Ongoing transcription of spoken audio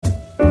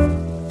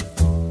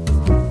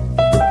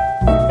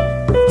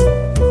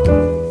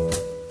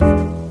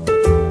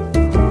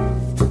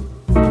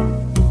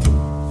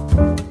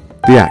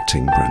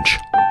Acting Brunch.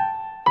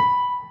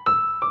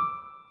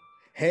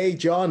 Hey,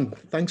 John,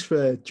 thanks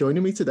for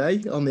joining me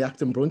today on the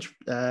Acting Brunch.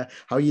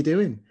 How are you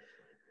doing?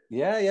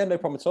 Yeah, no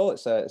problem at all.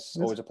 It's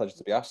Good. always a pleasure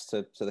to be asked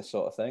to this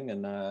sort of thing,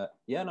 and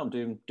I'm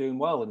doing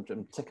well and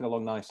I'm ticking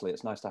along nicely.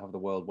 It's nice to have the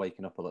world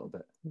waking up a little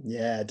bit.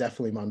 Yeah,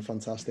 definitely, man.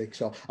 Fantastic.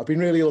 So I've been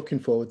really looking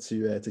forward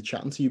to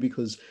chatting to you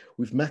because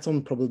we've met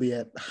on probably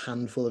a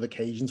handful of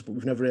occasions, but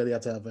we've never really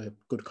had to have a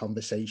good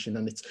conversation.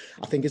 And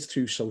I think it's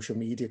through social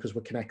media because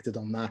we're connected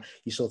on that.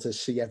 You sort of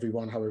see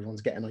everyone, how everyone's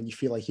getting on. You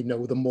feel like you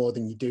know them more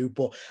than you do.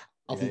 But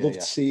I've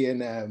loved seeing,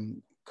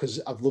 because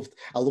I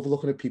love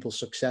looking at people's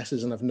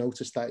successes, and I've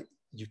noticed that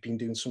you've been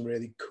doing some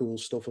really cool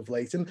stuff of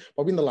late, and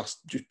probably in the last,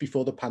 just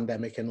before the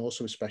pandemic and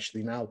also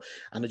especially now.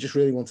 And I just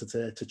really wanted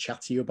to chat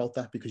to you about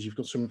that because you've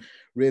got some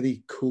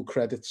really cool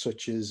credits,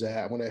 such as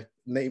I want to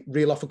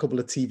reel off a couple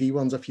of TV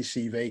ones off your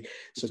CV.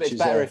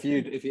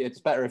 It's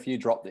better if you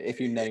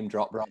name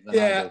drop rather than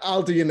yeah,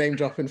 I'll do your name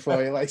dropping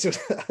for you later.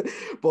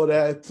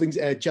 But things,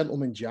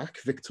 Gentleman Jack,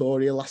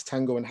 Victoria, Last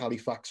Tango in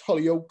Halifax,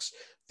 Hollyoaks.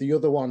 The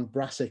other one,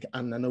 Brassic,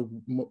 and I know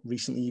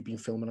recently you've been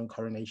filming on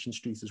Coronation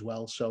Street as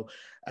well. So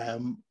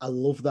I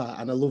love that.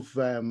 And I love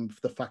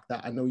the fact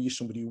that I know you're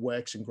somebody who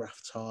works and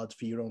grafts hard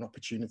for your own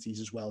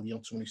opportunities as well. You're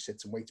not someone who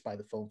sits and waits by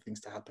the phone for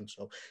things to happen.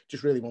 So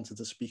just really wanted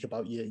to speak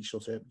about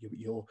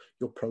your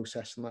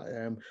process and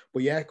that.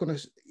 But yeah,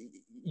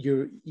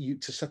 you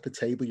to set the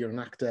table, you're an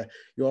actor,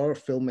 you're a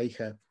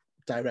filmmaker,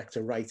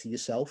 director, writer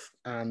yourself,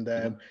 and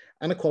a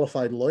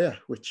qualified lawyer,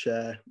 which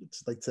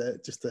it's like I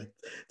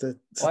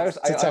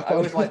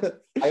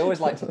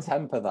always like to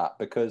temper that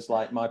because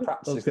like my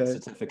practice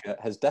certificate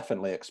has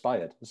definitely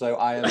expired, so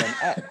I am an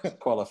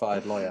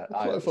ex-qualified lawyer.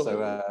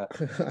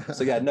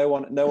 So yeah, no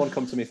one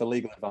come to me for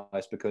legal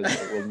advice because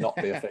it will not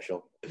be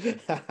official.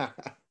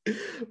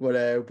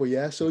 But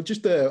yeah, so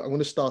just I'm going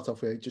to start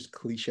off with just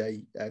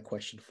cliche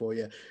question for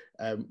you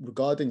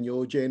regarding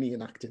your journey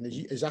in acting.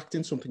 Is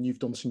acting something you've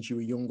done since you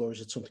were young, or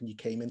is it something you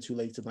came into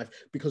late in life?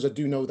 Because I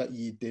do know that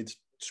you did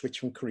switch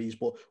from careers,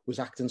 but was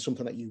acting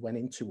something that you went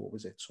into, or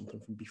was it something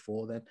from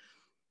before then?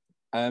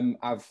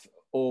 I've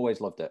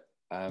always loved it.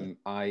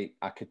 I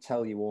could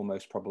tell you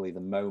almost probably the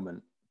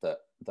moment that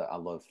I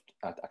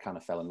kind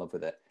of fell in love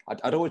with it.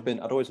 I'd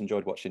always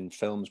enjoyed watching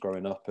films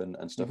growing up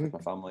and stuff with my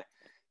family.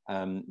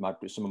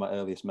 Some of my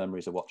earliest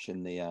memories are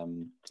watching the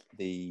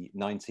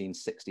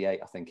 1968,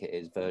 I think it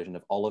is, version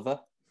of Oliver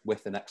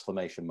with an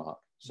exclamation mark.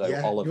 So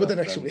yeah, Oliver, with an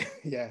exclamation,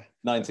 yeah.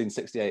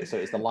 1968. So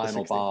it's the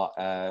Lionel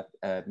Barr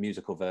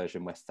musical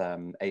version with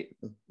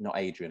not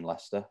Adrian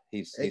Lester.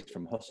 He's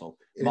from Hustle.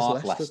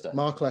 Mark Lester.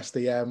 Mark Lester,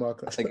 yeah,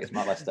 Mark Lester. I think it's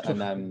Mark Lester,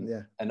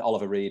 and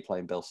Oliver Reed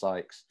playing Bill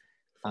Sykes.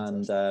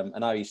 Fantastic.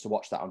 And I used to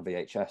watch that on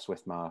VHS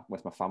with my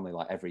family,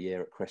 like every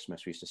year at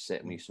Christmas. We used to sit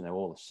and we used to know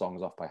all the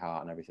songs off by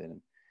heart and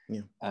everything.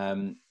 Yeah.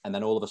 And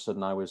then all of a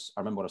sudden I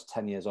remember when I was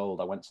 10 years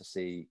old, I went to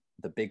see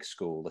the big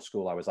school, the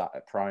school I was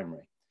at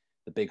primary.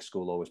 The big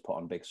school always put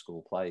on big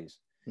school plays.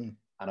 And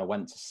I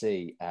went to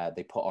see,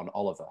 they put on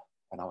Oliver,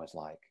 and I was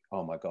like,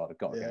 oh my God, I've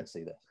got to go and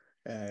see this.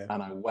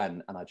 And I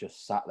went and I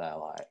just sat there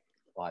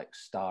like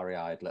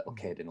starry-eyed little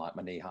kid in like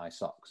my knee-high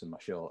socks and my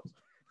shorts,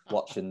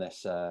 watching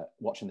this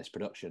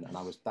production. And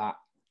I was that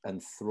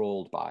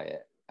enthralled by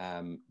it.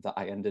 That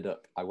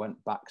I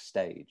went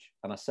backstage,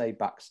 and I say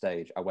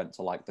backstage, I went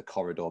to like the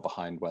corridor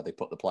behind where they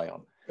put the play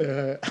on.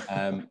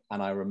 And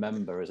I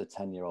remember as a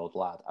 10-year-old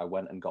lad, I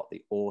went and got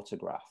the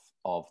autograph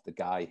of the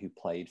guy who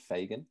played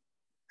Fagin.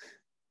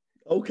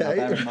 Okay.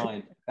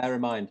 Now, bear in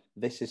mind,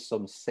 this is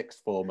some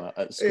sixth former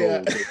at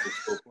school,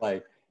 school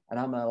play. And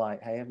I'm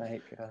like, hey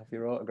mate, can I have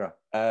your autograph?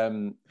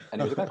 And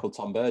it was a guy called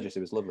Tom Burgess. It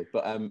was lovely.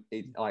 But I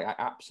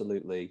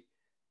absolutely,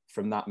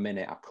 from that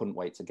minute, I couldn't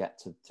wait to get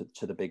to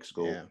the big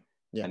school.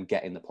 And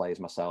get in the plays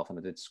myself. And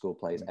I did school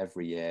plays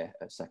every year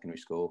at secondary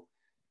school.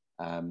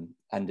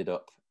 Ended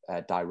up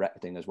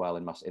directing as well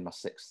in my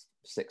sixth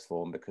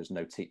form because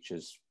no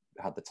teachers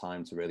had the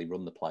time to really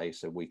run the play.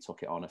 So we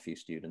took it on, a few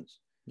students.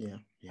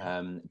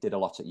 Did a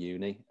lot at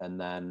uni. And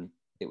then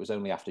it was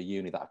only after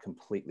uni that I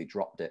completely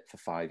dropped it for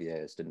 5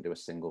 years. Didn't do a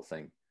single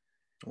thing.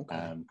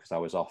 Because I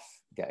was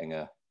off getting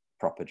a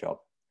proper job.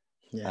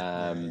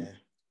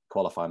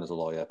 Qualifying as a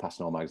lawyer,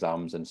 passing all my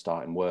exams and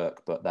starting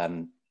work. But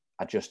then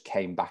I just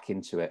came back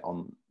into it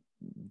on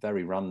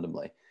very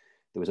randomly.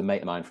 There was a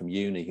mate of mine from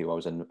uni who I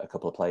was in a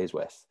couple of plays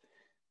with,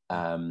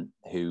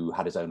 who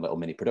had his own little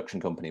mini production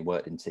company,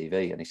 worked in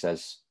TV. And he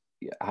says,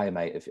 hi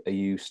mate, are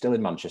you still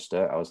in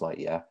Manchester? I was like,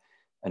 yeah.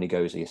 And he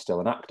goes, are you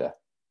still an actor?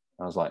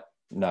 I was like,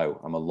 no,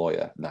 I'm a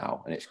lawyer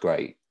now. And it's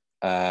great.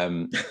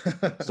 So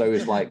he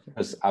was like,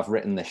 because I've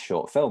written this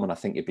short film and I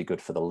think you'd be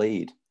good for the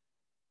lead.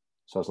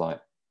 So I was like,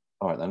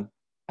 all right then.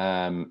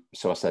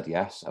 So I said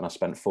yes, and I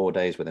spent 4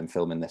 days with him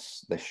filming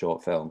this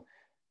short film,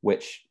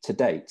 which to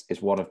date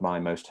is one of my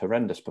most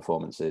horrendous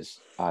performances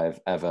I've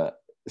ever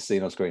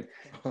seen on screen.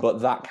 But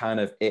that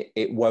kind of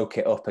it woke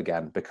it up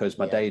again because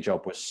my day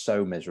job was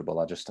so miserable.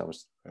 I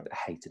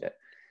hated it.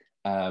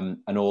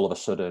 And all of a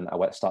sudden,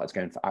 started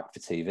going for Act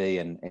for TV,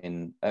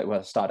 and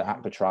I started at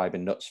Act for Tribe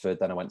in Knutsford.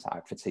 Then I went to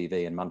Act for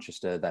TV in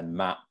Manchester, then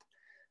MAP,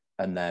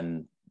 and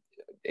then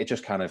it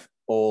just kind of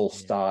all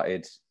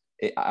started.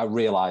 I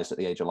realized at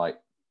the age of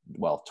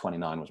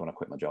 29 was when I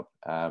quit my job.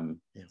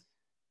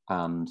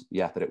 And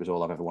that it was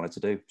all I've ever wanted to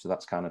do. So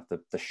that's kind of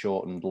the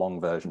short and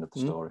long version of the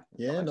story.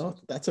 Yeah, no,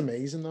 that's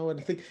amazing though. And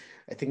I think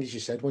as you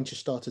said, once you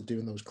started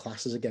doing those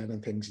classes again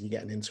and things, and you're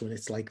getting into it,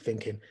 it's like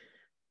thinking,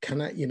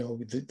 can I,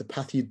 the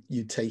path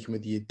you'd taken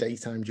with your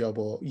daytime job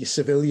or your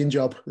civilian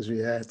job, as we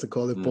have to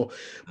call it, but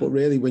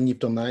really when you've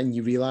done that and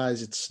you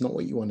realize it's not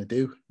what you want to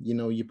do,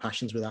 your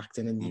passions with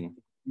acting, and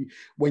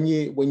when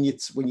you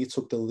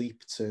took the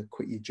leap to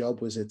quit your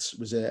job, was it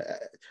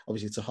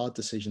obviously it's a hard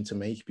decision to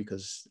make,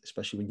 because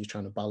especially when you're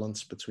trying to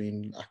balance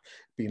between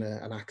being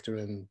an actor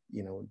and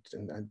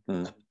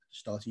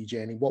start your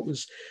journey. What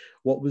was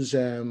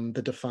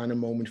the defining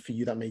moment for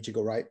you that made you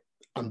go, right,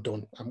 I'm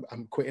done,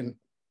 I'm quitting,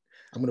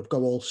 I'm going to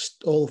go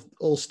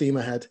all steam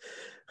ahead?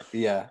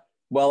 Yeah,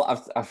 well,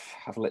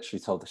 I've literally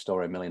told the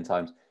story a million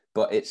times,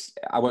 but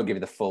I won't give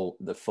you the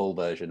full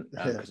version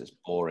because it's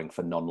boring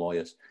for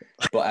non-lawyers.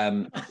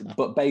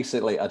 But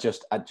basically, I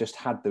just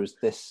had, there was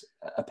this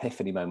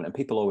epiphany moment, and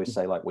people always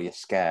say, like, were you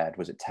scared?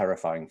 Was it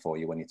terrifying for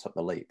you when you took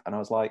the leap? And I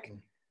was like,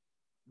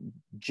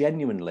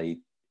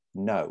 genuinely,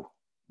 no,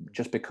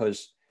 just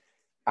because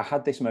I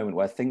had this moment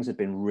where things had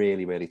been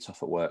really, really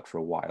tough at work for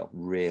a while,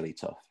 really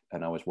tough,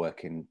 and I was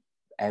working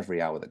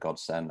every hour that God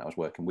sent. I was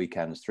working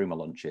weekends, through my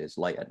lunches,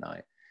 late at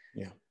night.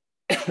 Yeah,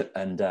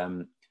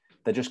 and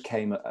there just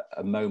came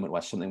a moment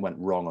where something went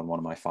wrong on one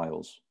of my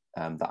files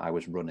that I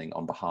was running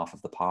on behalf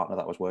of the partner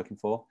that I was working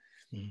for.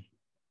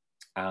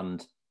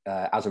 And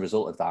as a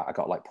result of that, I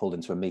got pulled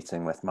into a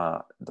meeting with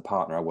the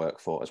partner I work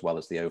for, as well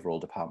as the overall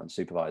department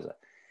supervisor.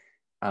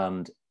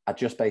 And I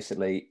just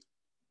basically,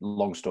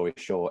 long story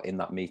short, in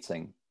that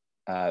meeting,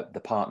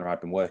 the partner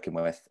I'd been working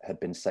with had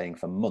been saying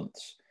for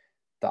months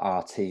that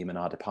our team and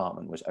our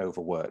department was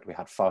overworked. We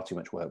had far too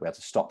much work. We had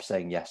to stop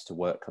saying yes to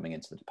work coming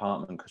into the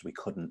department because we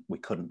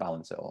couldn't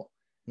balance it all.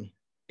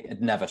 It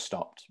had never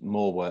stopped.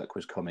 More work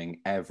was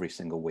coming every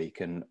single week,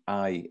 and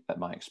I, at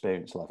my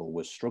experience level,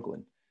 was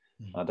struggling.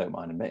 I don't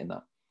mind admitting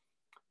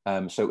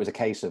that. So it was a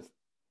case of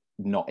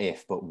not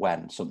if, but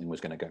when something was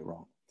going to go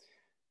wrong.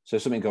 So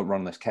something got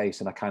wrong in this case,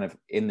 and I kind of,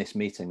 in this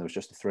meeting, there was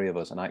just the three of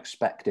us, and I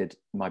expected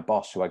my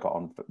boss, who I got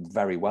on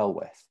very well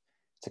with,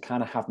 to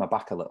kind of have my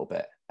back a little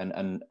bit.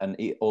 And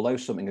although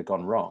something had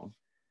gone wrong,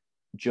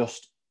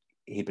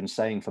 he'd been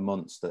saying for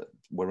months that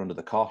we're under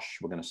the cosh,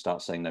 we're going to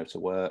start saying no to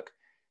work.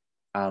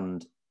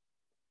 And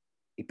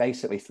he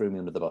basically threw me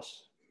under the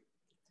bus.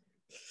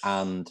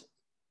 And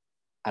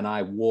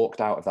I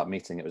walked out of that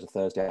meeting. It was a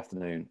Thursday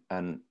afternoon,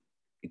 and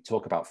you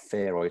talk about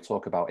fear, or you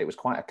talk about, it was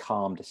quite a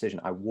calm decision.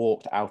 I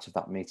walked out of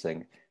that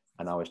meeting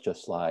and I was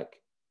just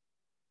like,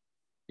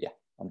 yeah,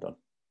 I'm done.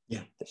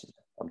 Yeah,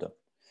 I'm done.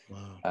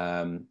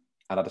 Wow.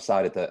 And I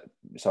decided that,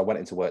 so I went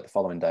into work the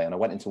following day, and I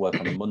went into work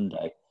on the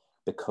Monday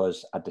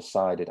because I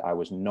decided I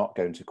was not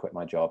going to quit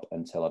my job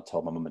until I'd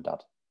told my mum and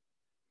dad.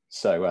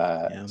 So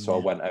I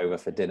went over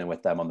for dinner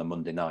with them on the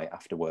Monday night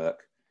after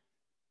work.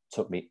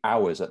 Took me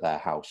hours at their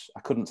house. I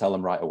couldn't tell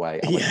them right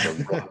away.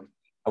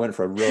 I went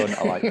for a run.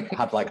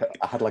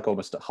 I had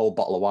almost a whole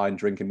bottle of wine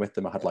drinking with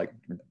them. I had like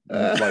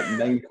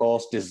main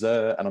course,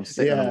 dessert, and I'm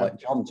sitting and I'm like,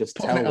 John, just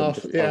tell them.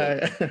 Just tell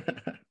them.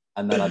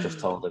 And then I just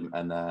told them,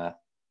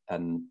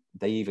 and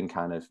they even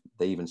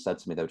said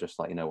to me, they were just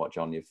like, you know what,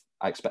 John,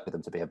 I expected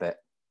them to be a bit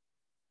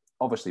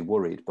obviously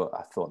worried, but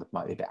I thought they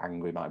might be a bit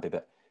angry,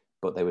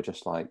 but they were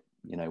just like,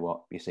 you know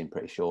what, you seem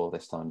pretty sure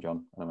this time,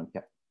 John. And I went,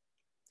 yeah.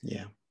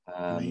 Yeah.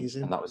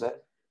 Amazing. And that was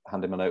it. I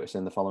handed my notice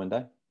in the following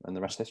day, and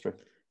the rest history.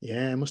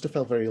 Yeah, it must have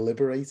felt very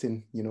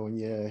liberating, when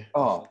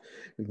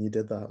you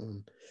did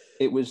that.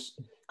 It was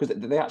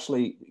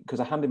because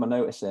I handed my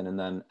notice in, and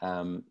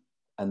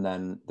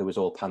then there was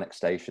all panic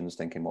stations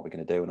thinking what we're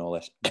going to do and all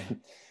this.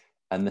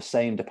 And the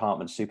same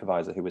department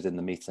supervisor who was in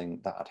the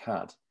meeting that I'd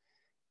had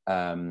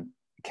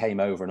came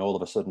over, and all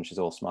of a sudden she's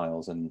all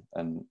smiles and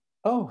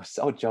oh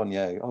John,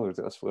 yeah,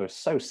 we're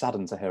so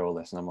saddened to hear all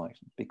this. And I'm like,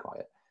 be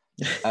quiet.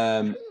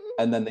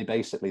 And then they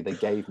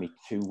gave me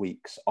 2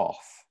 weeks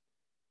off,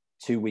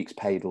 2 weeks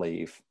paid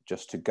leave,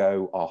 just to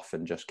go off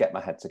and just get my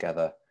head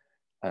together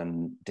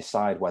and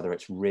decide whether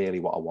it's really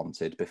what I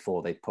wanted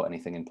before they'd put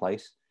anything in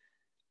place.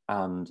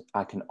 And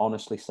I can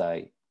honestly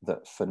say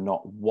that for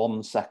not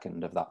 1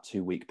 second of that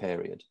 2 week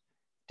period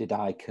did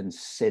I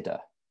consider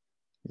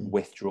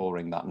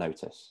withdrawing that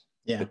notice.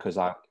 Yeah. Because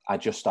I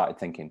just started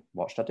thinking,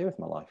 what should I do with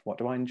my life? What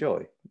do I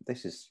enjoy?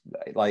 This is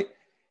like,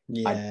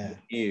 I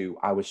knew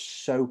I was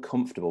so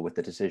comfortable with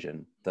the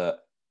decision that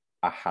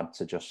I had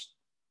to just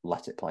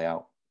let it play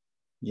out.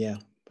 Yeah,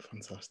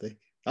 fantastic.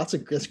 That's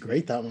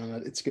great, that,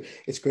 man.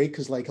 It's great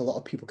because like a lot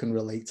of people can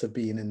relate to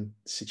being in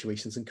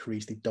situations and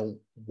careers they don't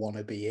want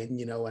to be in,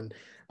 and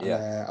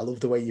I love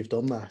the way you've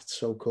done that. It's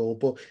so cool.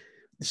 But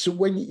so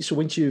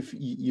once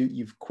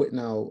you've quit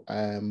now,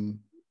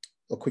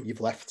 or quit,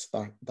 you've left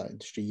that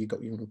industry, you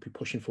be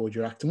pushing forward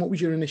your acting. What was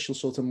your initial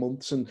sort of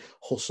months and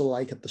hustle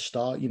like at the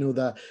start?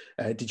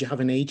 Did you have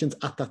an agent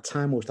at that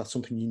time, or was that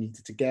something you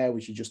needed to get?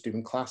 Was you just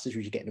doing classes?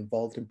 Was you getting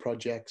involved in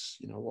projects?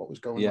 What was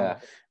going on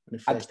when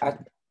it first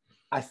happened?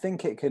 I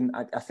think it can.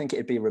 I think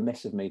it'd be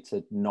remiss of me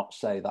to not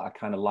say that I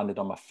kind of landed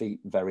on my feet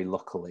very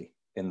luckily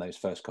in those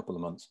first couple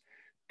of months,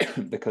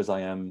 because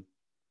I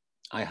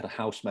had a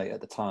housemate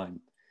at the time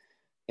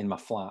in my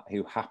flat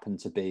who happened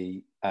to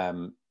be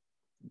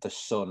the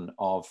son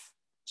of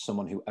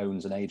someone who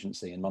owns an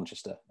agency in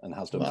Manchester and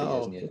has done for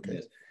years and years and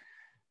years.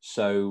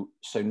 So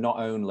not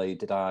only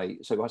did I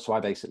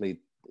basically,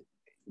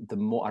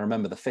 I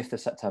remember the 5th of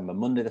September,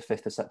 Monday the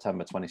 5th of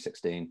September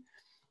 2016.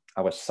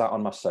 I was sat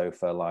on my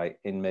sofa, like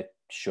in mid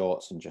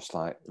shorts, and just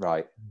like,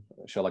 right,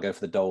 shall I go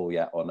for the dole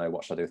yet or no?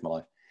 What should I do with my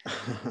life?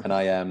 And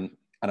I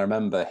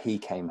remember he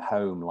came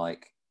home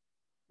like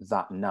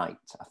that night,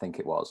 I think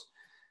it was,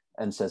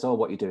 and says, "Oh,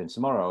 what are you doing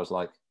tomorrow?" I was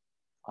like,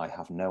 "I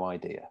have no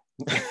idea."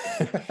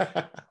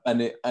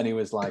 and he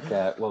was like,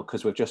 "Well,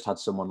 because we've just had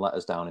someone let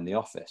us down in the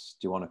office.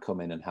 Do you want to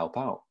come in and help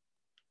out?"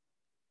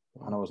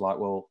 And I was like,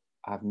 "Well,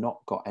 I've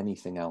not got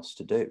anything else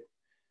to do."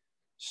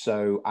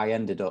 So I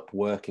ended up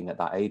working at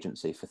that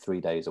agency for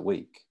 3 days a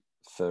week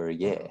for a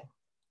year.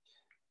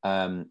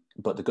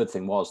 But the good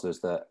thing was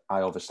that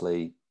I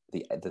obviously,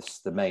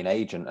 the main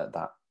agent at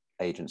that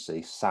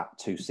agency sat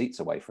 2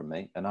 seats away from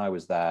me, and I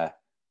was there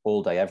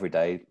all day, every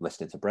day,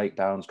 listening to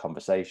breakdowns,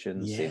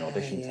 conversations, seeing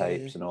audition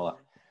tapes and all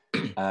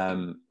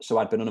that. So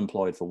I'd been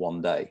unemployed for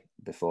 1 day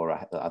before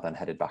I then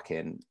headed back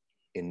in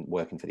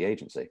working for the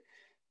agency.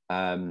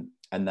 And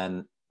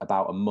then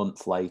about a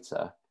month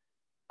later,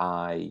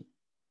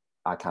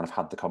 I kind of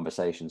had the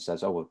conversation,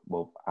 says, "Oh,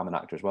 well, I'm an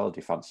actor as well. Do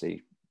you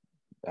fancy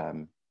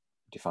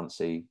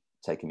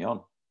taking me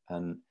on?"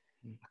 And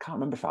I can't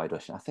remember if I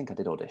auditioned. I think I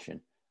did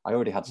audition. I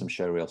already had some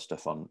showreel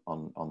stuff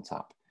on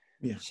tap.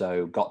 Yeah.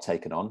 So got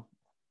taken on,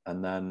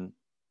 and then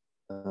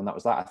that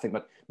was that. I think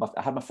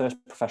I had my first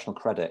professional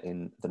credit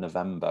in the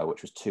November,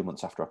 which was 2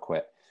 months after I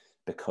quit,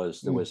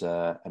 because there was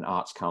an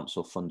Arts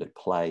Council funded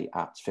play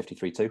at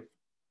 53.2.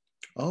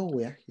 Oh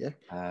yeah.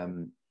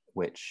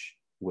 Which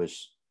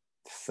was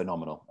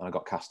phenomenal, and I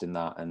got cast in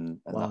that,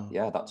 and Wow.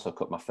 that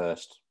took up my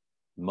first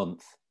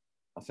month,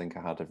 I think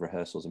I had, of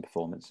rehearsals and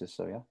performances.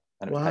 So yeah,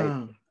 and it was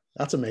Wow, paid.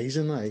 that's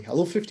amazing. Like, I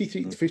love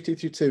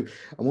 53.2.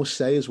 I must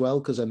say as well,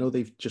 because I know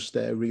they've just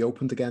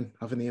reopened again,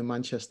 haven't they, in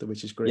Manchester,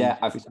 which is great. Yeah,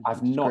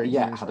 I've not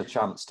yet had a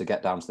chance to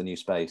get down to the new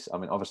space. I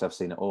mean, obviously I've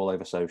seen it all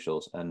over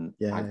socials, and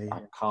I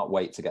can't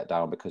wait to get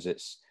down, because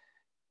it's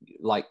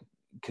like,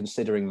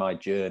 considering my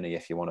journey,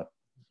 if you want to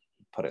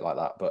put it like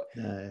that, but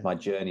my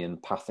journey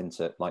and path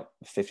into like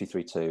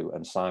 53.2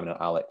 and Simon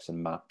and Alex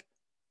and Map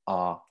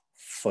are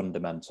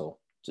fundamental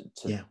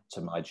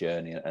to my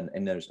journey. And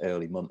in those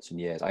early months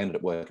and years, I ended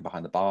up working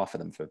behind the bar for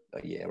them for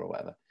a year or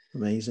whatever.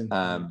 Amazing.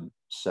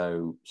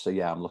 So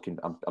yeah,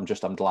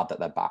 I'm glad that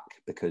they're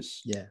back,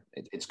 because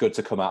it's good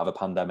to come out of a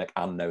pandemic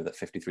and know that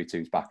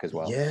 53.2 is back as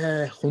well.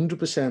 Yeah,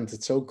 100%.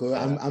 It's so good.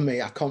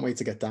 I can't wait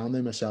to get down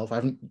there myself.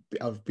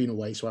 I've been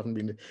away, so I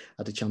haven't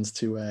had a chance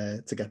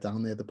to get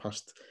down there the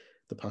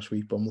past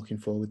week, but I'm looking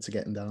forward to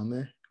getting down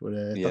there. But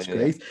that's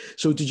great. Yeah.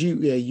 So did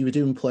you were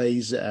doing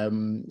plays,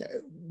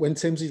 when in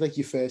terms of like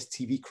your first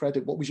TV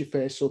credit, what was your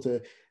first sort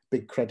of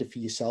big credit for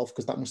yourself?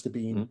 Because that must have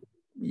been,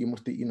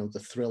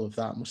 the thrill of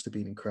that must have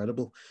been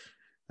incredible.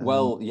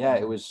 Well, yeah,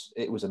 it was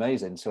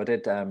amazing. So I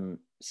did,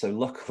 so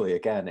luckily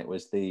again, it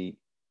was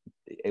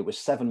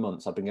 7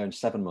 months. I've been going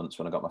 7 months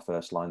when I got my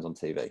first lines on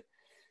TV.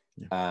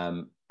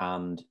 Yeah.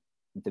 And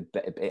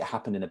it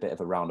happened in a bit of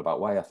a roundabout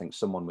way. I think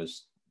someone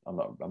was, I'm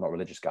not a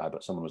religious guy,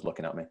 but someone was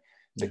looking at me,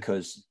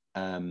 because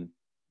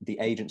the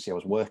agency I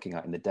was working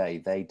at in the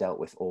day, they dealt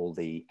with all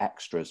the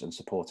extras and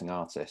supporting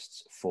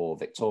artists for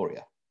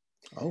Victoria.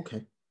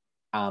 Okay.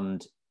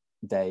 And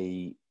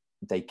they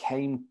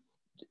came,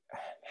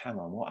 hang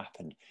on, what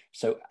happened?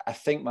 So I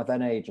think my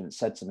then agent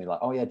said to me, like,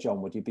 "Oh yeah,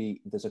 John,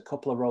 there's a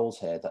couple of roles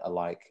here that are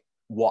like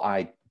what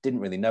I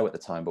didn't really know at the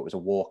time, but was a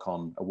walk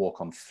on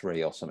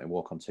 3 or something,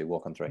 walk on 2,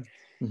 walk on 3,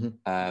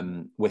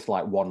 with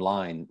like one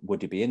line,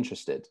 would you be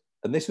interested?"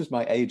 And this was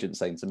my agent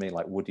saying to me,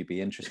 like, "Would you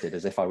be interested?"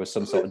 As if I was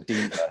some sort of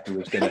diva who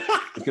was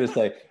gonna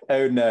say,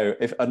 "Oh no,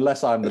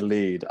 unless I'm the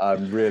lead, I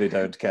really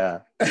don't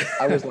care."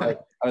 I was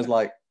like,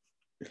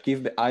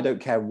 I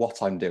don't care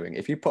what I'm doing.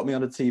 If you put me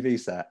on a TV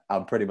set,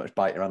 I'll pretty much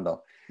bite your hand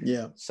off.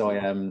 Yeah.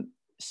 So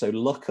so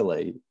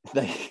luckily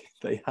they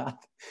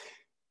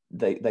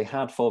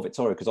had for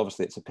Victoria, because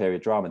obviously it's a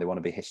period drama, they want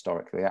to be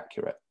historically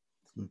accurate.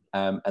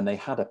 And they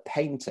had a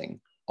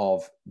painting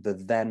of the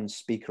then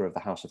Speaker of the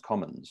House of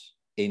Commons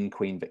in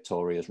Queen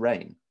Victoria's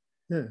reign.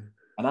 Yeah.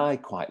 And I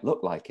quite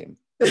looked like him.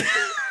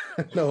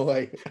 No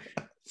way.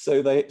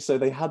 So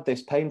they had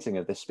this painting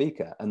of this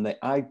speaker, and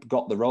I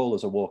got the role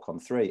as a walk on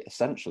 3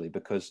 essentially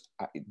because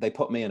they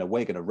put me in a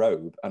wig and a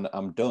robe, and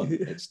I'm done.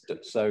 It's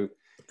so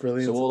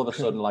brilliant. So all of a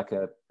sudden, like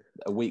a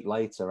week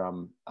later,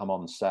 I'm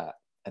on set,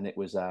 and it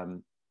was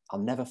I'll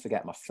never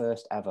forget, my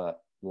first ever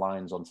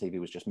lines on TV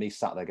was just me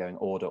sat there going,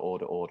 "Order,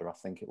 order, order." I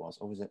think it was,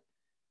 or was it?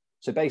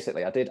 So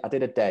basically, I did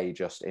a day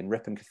just in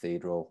Ripon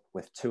Cathedral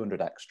with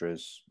 200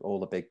 extras, all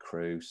the big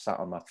crew, sat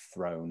on my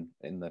throne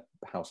in the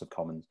House of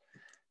Commons.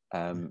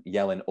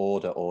 Yelling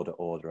 "order, order,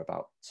 order"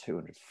 about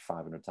 200,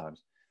 500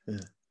 times. Yeah.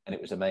 and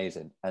it was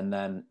amazing. And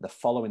then the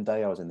following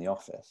day I was in the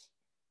office,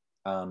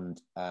 and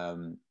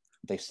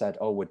they said,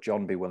 oh, would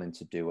John be willing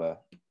to do a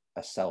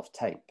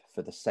self-tape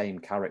for the same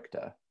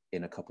character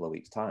in a couple of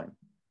weeks' time?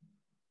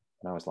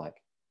 And I was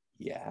like,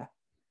 yeah.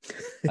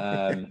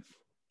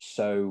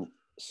 So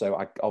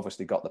I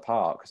obviously got the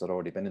part because I'd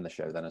already been in the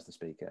show then as the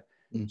speaker.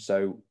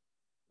 So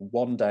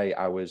one day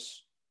I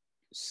was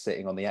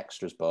sitting on the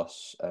extras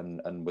bus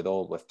and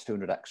with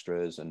 200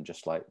 extras and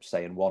just like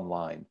saying one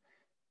line.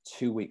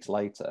 2 weeks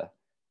later,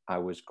 I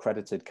was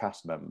credited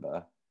cast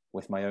member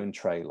with my own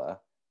trailer,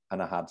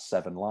 and I had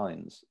 7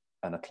 lines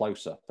and a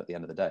close-up at the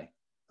end of the day.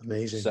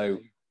 Amazing. So,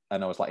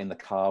 and I was like in the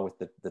car with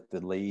the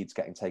leads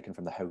getting taken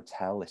from the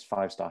hotel, this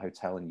 5-star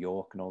hotel in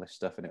York and all this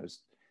stuff. And it was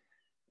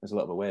a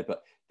little bit weird,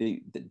 but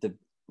the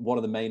one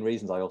of the main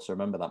reasons I also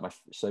remember that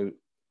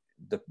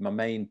my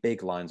main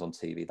big lines on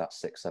TV,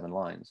 that's 6-7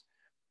 lines.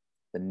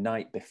 The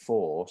night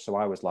before, so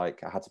I was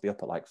like, I had to be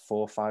up at like 4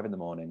 or 5 in the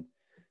morning.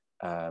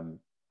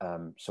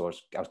 So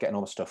I was getting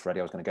all the stuff ready.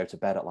 I was going to go to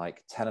bed at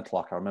like 10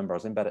 o'clock. I remember I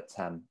was in bed at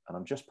 10 and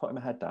I'm just putting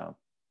my head down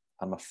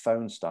and my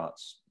phone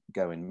starts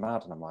going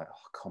mad. And I'm like,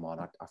 oh, come on.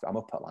 I'm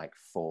up at like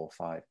 4 or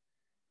 5.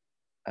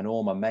 And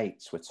all my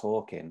mates were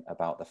talking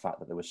about the fact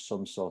that there was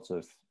some sort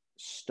of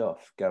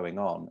stuff going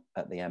on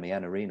at the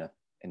MEN Arena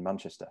in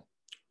Manchester.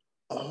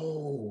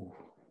 Oh,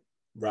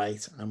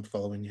 right. I'm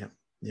following you.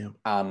 Yeah.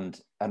 And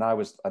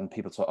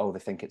people thought, oh, they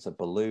think it's a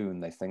balloon.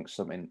 They think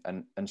something.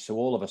 And so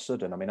all of a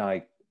sudden, I mean,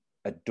 I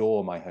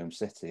adore my home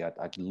city. I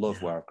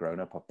love where I've grown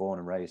up. I'm born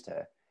and raised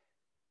here.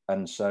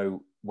 And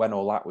so when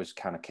all that was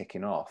kind of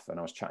kicking off and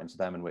I was chatting to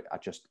them and I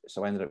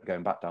ended up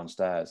going back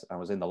downstairs. I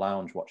was in the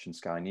lounge watching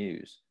Sky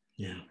News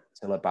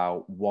till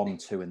about 1,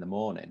 2 in the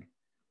morning,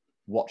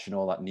 watching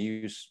all that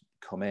news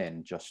come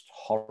in, just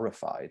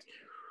horrified.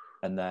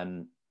 And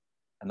then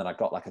I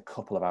got like a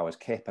couple of hours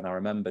kip. And I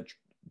remember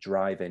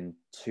driving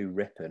to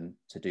Ripon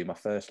to do my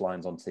first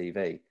lines on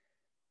TV,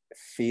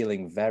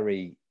 feeling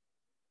very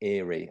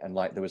eerie, and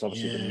like there was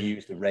obviously the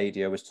news, the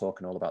radio was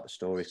talking all about the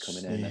stories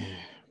coming in,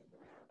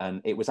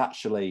 and it was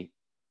actually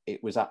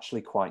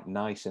quite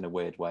nice in a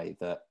weird way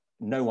that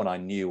no one I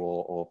knew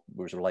or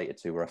was related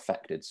to were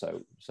affected.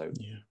 So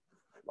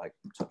like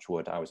touch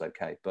wood, I was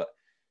okay, but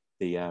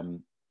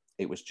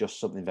it was just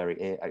something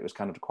it was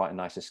kind of quite a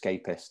nice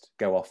escapist,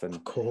 go off and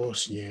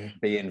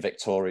be in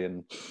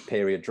Victorian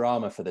period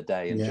drama for the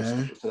day, and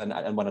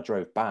and when I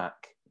drove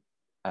back,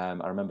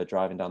 I remember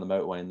driving down the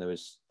motorway and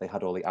they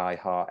had all the I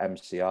Heart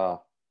MCR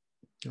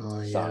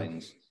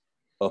signs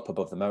up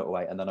above the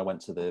motorway, and then I went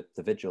to the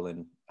vigil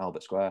in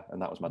Albert Square,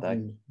 and that was my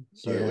day.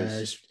 So it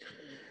was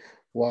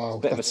wow, a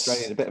bit of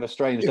a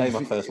strange day.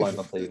 My first line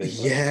on TV. But.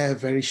 Yeah,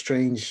 very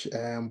strange.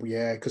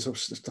 Because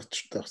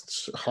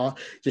that's hard.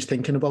 Just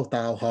thinking about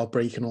how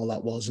heartbreaking all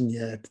that was, and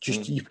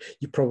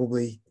you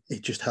probably,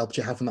 it just helped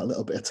you having that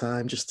little bit of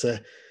time just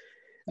to.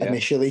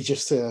 Initially,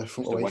 just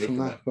away from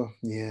that. But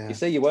you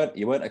see, you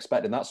weren't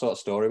expecting that sort of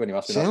story when you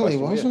asked me that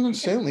question.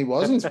 Certainly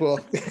wasn't.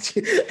 But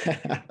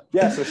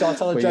so shall I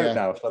tell a joke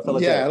now?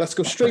 Let's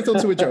go straight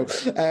onto a joke.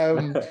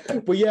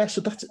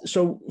 But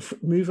so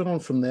moving on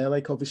from there.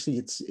 Like obviously,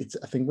 it's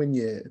I think when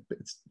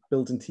it's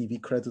building TV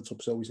credits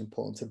up is always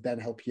important to then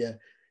help you,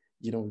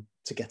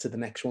 to get to the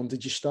next one.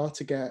 Did you start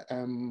to get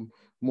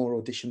more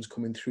auditions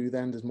coming through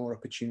then? Does more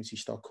opportunities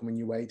start coming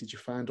your way? Did you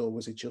find, or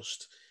was it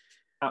just?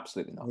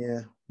 Absolutely not.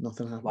 Yeah,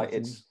 nothing happened.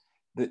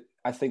 Like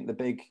I think the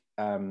big,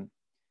 and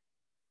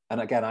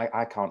again,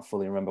 I can't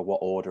fully remember what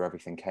order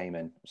everything came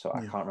in, so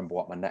I can't remember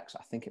what my next.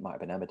 I think it might have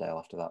been Emmerdale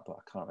after that, but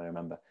I can't really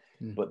remember.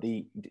 But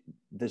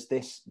there's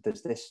this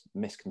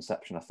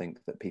misconception, I think,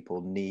 that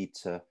people need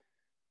to.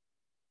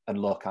 And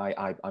look,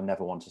 I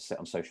never want to sit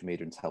on social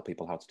media and tell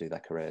people how to do their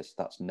careers.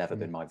 That's never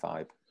been my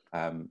vibe.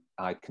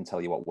 I can tell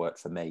you what worked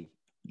for me,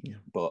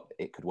 but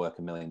it could work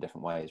a million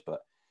different ways.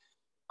 But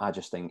I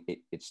just think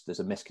there's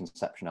a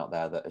misconception out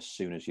there that as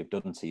soon as you've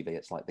done TV,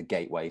 it's like the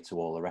gateway to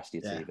all the rest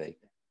of your TV.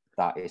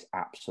 That is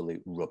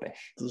absolute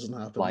rubbish. Doesn't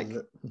happen. Like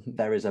does it?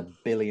 there is a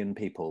billion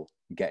people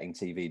getting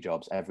TV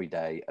jobs every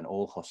day and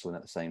all hustling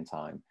at the same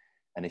time.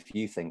 And if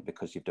you think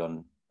because you've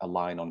done a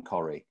line on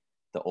Corrie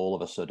that all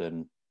of a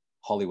sudden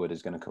Hollywood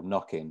is going to come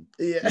knocking,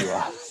 you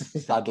are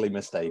sadly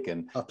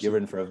mistaken. Absolutely. You're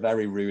in for a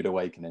very rude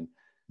awakening.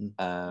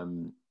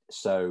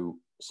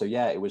 So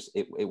yeah, it was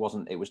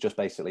just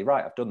basically,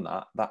 right, I've done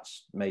that.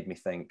 That's made me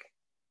think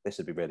this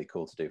would be really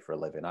cool to do for a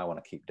living. I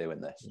want to keep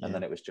doing this. And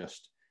then it was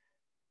just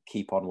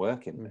keep on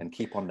working and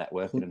keep on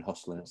networking and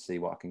hustling and see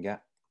what I can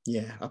get.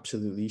 Yeah,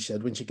 absolutely. You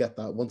said once you get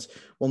that,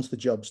 once the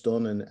job's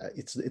done, and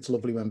it's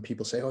lovely when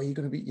people say, oh, you're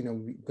going to be,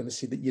 we're going to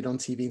see that you're on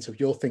TV. And so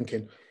you're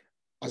thinking,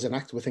 as an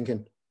actor,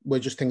 we're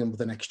just thinking of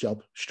the next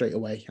job straight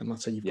away. And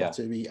that's how you've got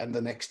to be. And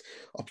the next,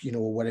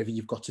 or whatever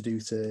you've got to do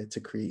to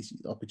create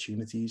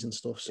opportunities and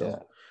stuff.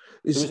 So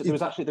there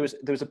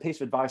was a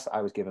piece of advice that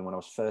I was given when I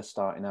was first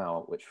starting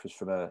out, which was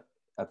from a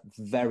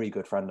very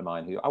good friend of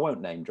mine who I won't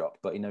name drop,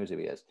 but he knows who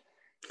he is.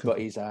 But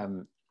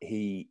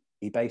he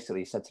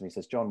basically said to me, he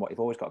says, John, what you've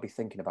always got to be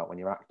thinking about when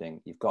you're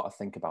acting, you've got to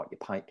think about your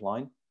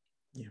pipeline.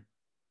 Yeah.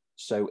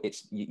 So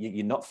it's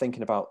you're not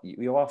thinking about,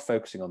 you are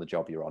focusing on the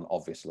job you're on.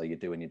 Obviously, you're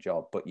doing your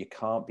job, but you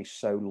can't be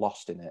so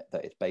lost in it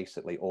that it's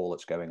basically all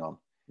that's going on.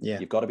 Yeah.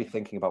 You've got to be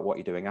thinking about what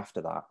you're doing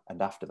after that,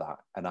 and after that,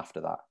 and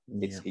after that.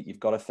 Yeah. You've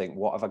got to think,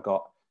 what have I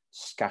got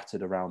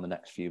scattered around the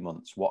next few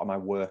months? What am I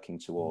working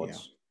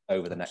towards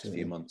over the next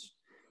few months?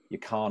 You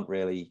can't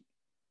really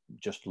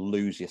just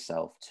lose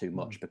yourself too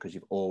much, because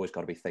you've always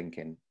got to be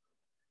thinking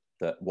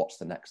that what's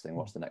the next thing?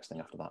 What's the next thing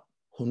after that?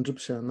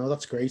 100%. No,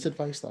 that's great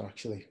advice, that,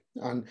 actually.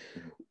 And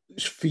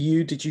for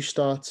you, did you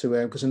start to,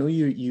 because I know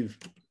you've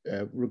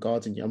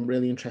regarding you, I'm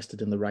really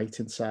interested in the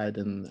writing side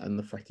and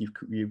the fact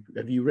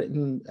have you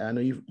written, I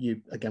know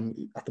you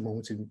again at the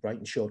moment in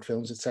writing short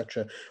films,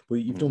 etc., but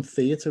you've done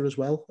theatre as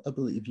well, I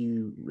believe.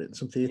 You've written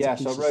some theatre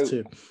pieces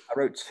too. I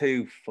wrote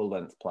 2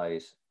 full-length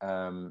plays.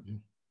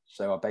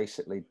 So I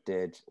basically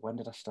did, when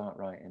did I start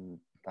writing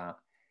that?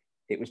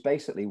 It was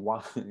basically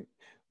while I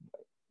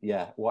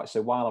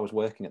was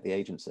working at the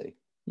agency,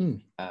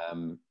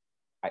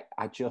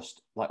 I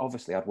just, like,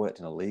 obviously I'd worked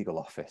in a legal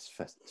office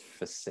for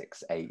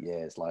 6-8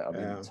 years. Like, I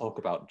mean, talk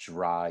about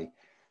dry.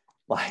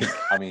 Like,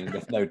 I mean,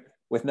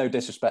 with no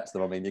disrespect to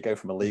them, I mean, you go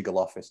from a legal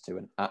office to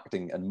an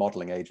acting and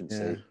modelling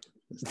agency.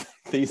 Yeah.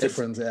 These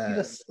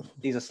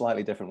are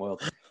slightly different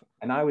worlds.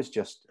 And I was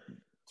just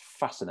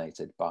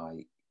fascinated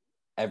by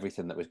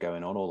everything that was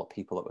going on, all the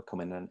people that were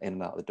coming in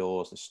and out the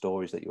doors, the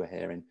stories that you were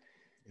hearing.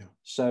 Yeah.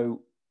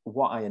 So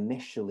what I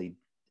initially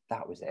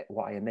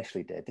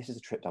did, this is a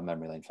trip down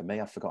memory lane for me.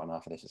 I've forgotten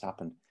half of this has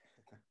happened.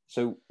 Okay.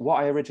 So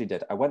what I originally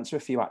did, I went to a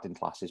few acting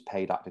classes,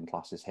 paid acting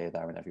classes here,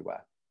 there, and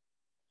everywhere.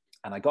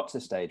 And I got to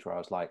the stage where I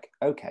was like,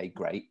 okay,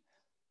 great.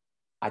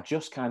 I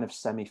just kind of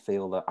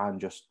semi-feel that I'm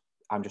just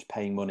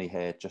paying money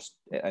here,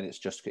 and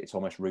it's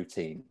almost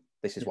routine.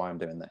 This is why I'm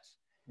doing this.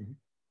 Mm-hmm.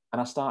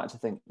 And I started to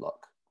think,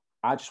 look,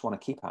 I just want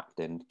to keep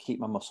acting, keep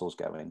my muscles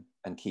going,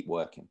 and keep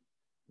working.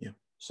 Yeah.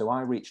 So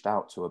I reached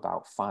out to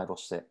about 5 or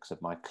 6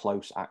 of my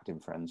close acting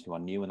friends who I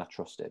knew and I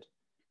trusted.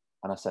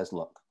 And I says,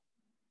 look,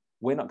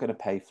 we're not going to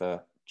pay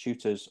for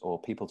tutors or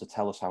people to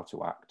tell us how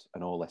to act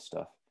and all this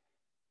stuff.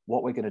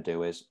 What we're going to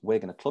do is we're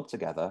going to club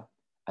together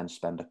and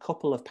spend a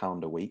couple of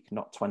pound a week,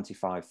 not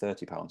 25,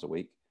 30 pounds a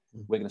week.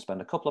 Mm. We're going to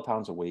spend a couple of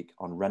pounds a week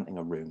on renting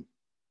a room.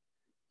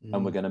 Mm.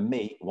 And we're going to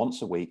meet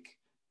once a week.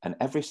 And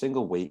every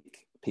single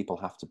week, people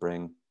have to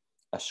bring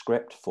a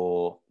script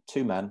for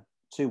 2 men,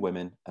 2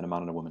 women, and a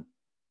man and a woman.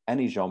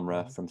 Any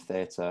genre from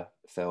theatre,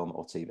 film,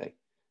 or TV.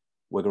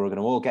 We're going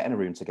to all get in a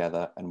room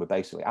together, and we're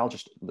basically, I'll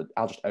just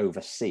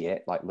oversee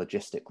it, like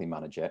logistically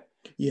manage it.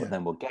 Yeah. But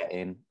then we'll get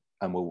in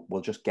and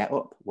we'll just get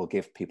up. We'll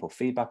give people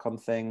feedback on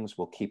things.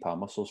 We'll keep our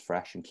muscles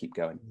fresh and keep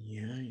going.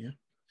 Yeah, yeah.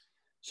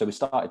 So we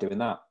started doing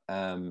that,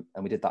 and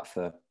we did that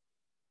for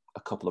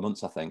a couple of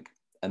months, I think.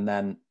 And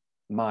then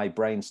my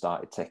brain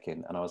started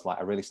ticking, and I was like,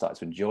 I really started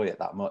to enjoy it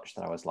that much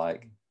that I was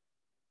like,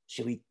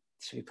 should we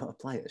put a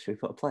play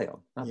on?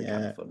 That'd be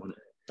kind of fun, wouldn't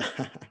it?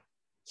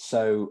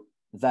 So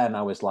then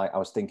I was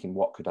thinking,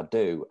 what could I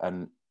do?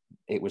 And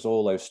it was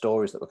all those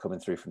stories that were coming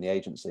through from the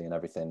agency and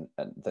everything,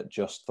 and that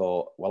just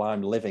thought, well,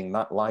 I'm living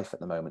that life at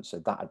the moment, so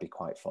that'd be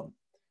quite fun.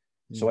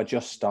 Mm. So I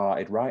just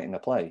started writing a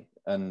play,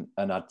 and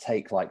I'd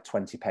take like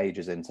 20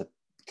 pages into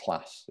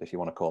class, if you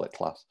want to call it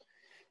class,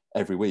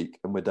 every week,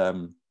 and we'd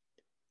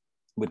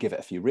give it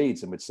a few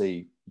reads and we'd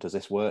see, does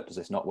this work? Does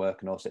this not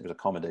work? And also it was a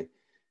comedy.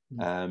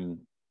 Mm.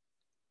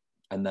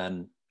 And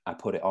then I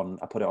put it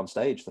on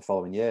stage the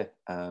following year,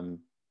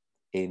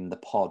 in the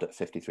pod at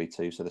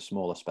 53.2, so the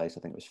smaller space. I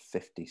think it was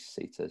 50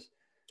 seaters.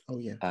 Oh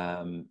yeah.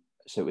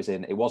 So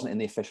it wasn't in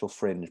the official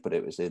Fringe, but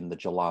it was in the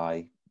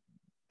July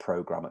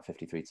program at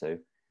 53.2,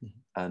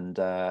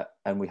 mm-hmm.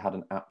 And we had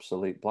an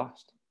absolute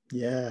blast.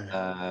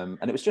 Yeah.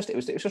 And it was just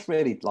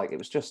really like, it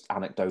was just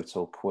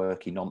anecdotal,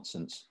 quirky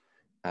nonsense,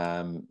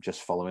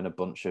 just following a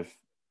bunch of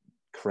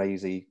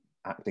crazy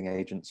acting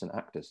agents and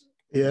actors.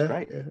 It was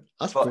great. Yeah.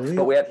 That's brilliant.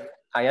 But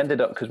I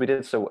ended up,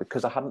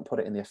 because I hadn't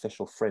put it in the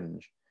official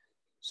Fringe.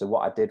 So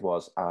what I did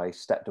was I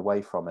stepped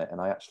away from it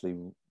and I actually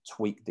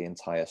tweaked the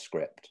entire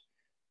script,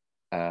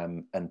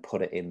 and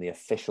put it in the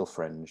official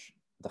Fringe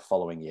the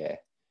following year.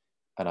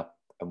 And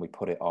we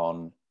put it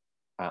on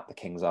at the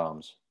King's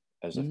Arms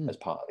as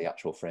part of the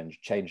actual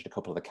Fringe, changed a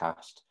couple of the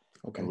cast,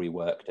 and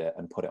reworked it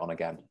and put it on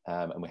again.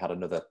 And we had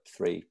another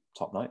 3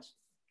 top nights.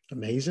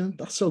 Amazing.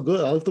 That's so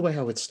good. I love the way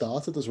how it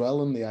started as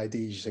well, and the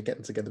ideas of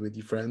getting together with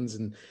your friends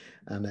and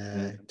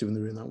doing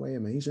the room that way.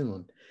 Amazing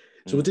one.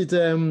 So what did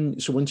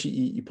so once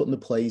you putting the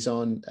plays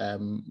on,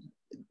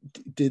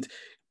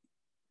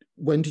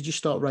 when did you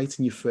start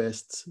writing your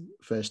first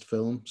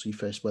film? So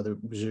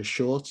was it a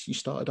short you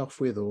started off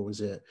with, or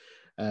was it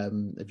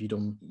have you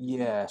done?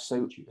 Yeah,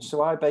 so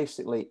I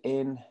basically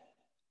in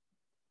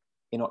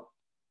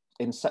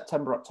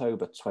September,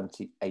 October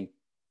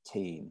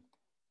 2018,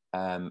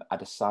 I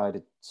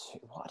decided to,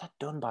 what had I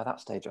done by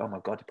that stage? Oh my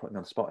God, you're putting me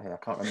on the spot here.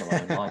 I can't remember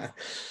my own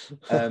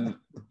life.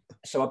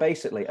 So I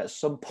basically, at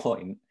some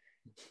point,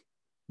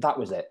 that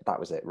was it.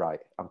 Right.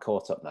 I'm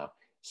caught up now.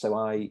 So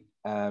I'm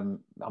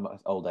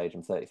at old age.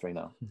 I'm 33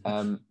 now.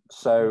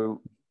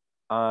 So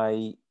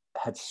I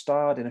had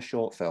starred in a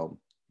short film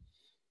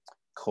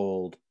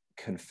called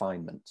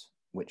Confinement,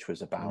 which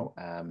was about,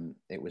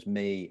 it was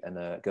me and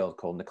a girl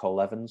called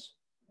Nicole Evans.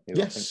 Who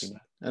Yes, I think you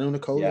know. I know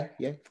Nicole.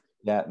 Yeah.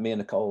 Me and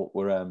Nicole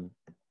were,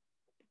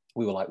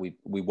 we were like,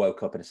 we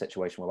woke up in a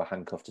situation where we're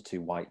handcuffed to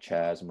 2 white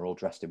chairs and we're all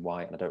dressed in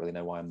white, and I don't really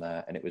know why I'm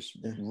there. And it was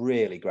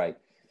really great.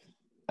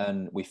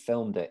 And we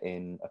filmed it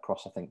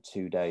across, I think,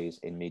 2 days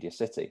in Media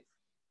City.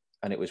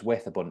 And it was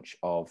with a bunch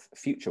of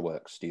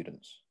FutureWorks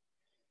students.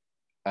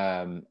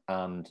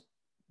 And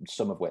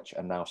some of which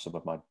are now some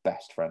of my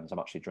best friends. I'm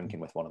actually drinking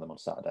with one of them on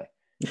Saturday.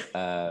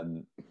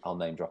 I'll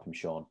name drop him,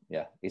 Sean.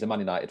 Yeah, he's a Man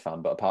United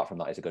fan, but apart from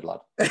that, he's a good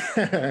lad.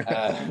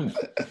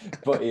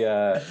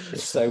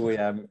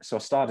 So I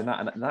started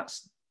that, and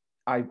that's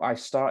I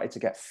started to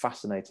get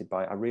fascinated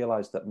by it. I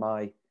realized that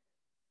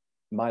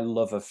my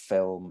love of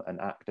film and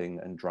acting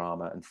and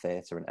drama and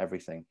theatre and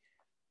everything,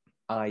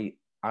 I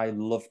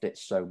loved it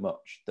so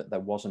much that there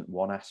wasn't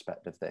one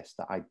aspect of this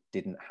that I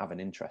didn't have an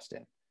interest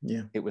in.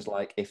 Yeah, it was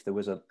like if there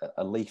was a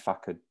leaf I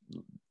could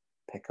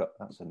pick up.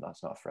 That's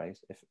not a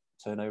phrase. If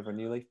turn over a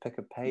new leaf, pick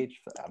a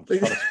page. I'm trying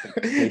to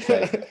speak in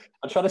cliches. I'm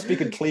trying to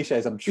speak in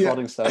cliches. I'm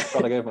trotting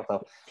over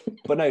myself.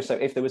 But no, so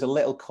if there was a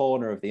little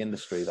corner of the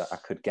industry that I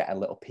could get a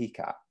little peek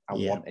at, I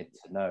wanted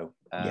to know.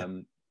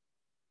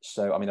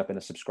 So I mean, I've been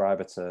a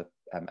subscriber to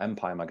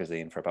Empire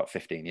magazine for about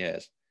 15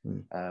 years.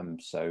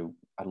 So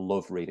I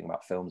love reading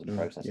about films and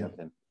process and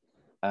everything.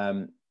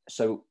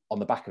 So on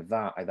the back of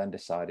that, I then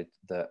decided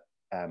that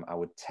I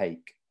would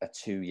take a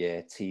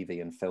 2-year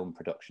TV and film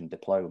production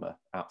diploma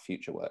at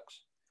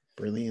FutureWorks.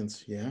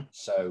 Brilliant, yeah.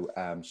 So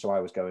I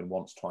was going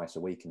once, twice a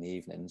week in the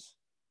evenings,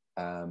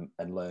 and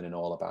learning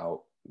all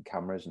about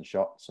cameras and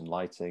shots and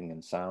lighting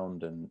and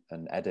sound and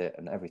edit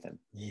and everything.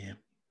 Yeah.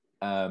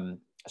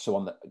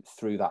 So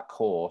through that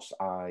course,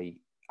 I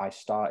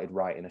started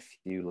writing a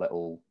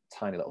few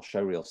tiny little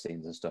showreel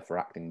scenes and stuff for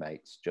acting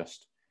mates,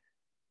 just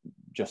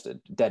a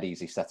dead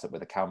easy setup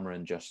with a camera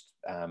and just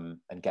and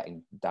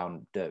getting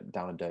down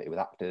and dirty with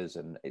actors,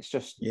 and it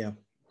just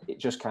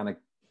kind of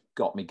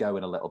got me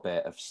going a little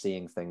bit of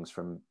seeing things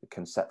from the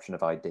conception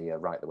of idea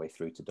right the way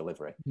through to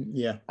delivery.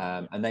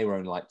 And they were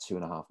only like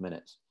 2.5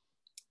 minutes,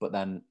 but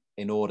then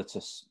in order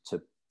to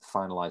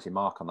finalize your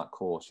mark on that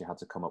course, you had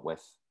to come up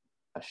with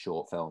a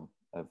short film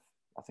of,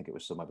 I think it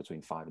was somewhere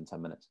between 5 and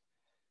 10 minutes.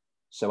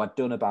 So I'd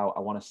done about, I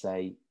want to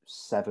say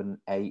 7,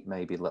 8,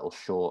 maybe little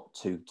short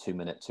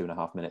 2-minute,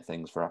 2.5 minute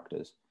things for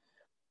actors.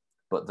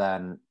 But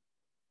then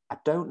I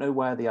don't know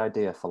where the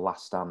idea for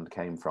Last Stand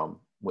came from,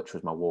 which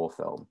was my war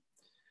film.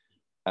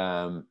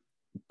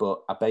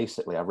 But I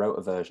wrote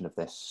a version of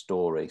this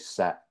story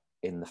set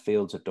in the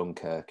fields of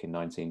Dunkirk in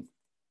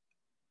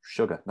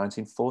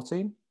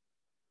 1914?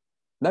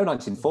 No,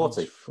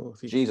 1940.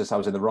 Jesus, I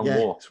was in the wrong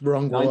war. It's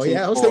wrong war.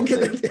 Yeah, I was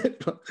thinking.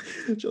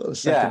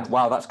 Yeah,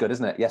 wow, that's good,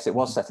 isn't it? Yes, it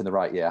was set in the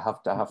right year. I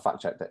have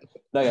fact checked it.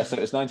 No, yeah, so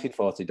it was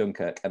 1940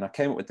 Dunkirk, and I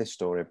came up with this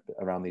story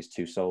around these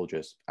 2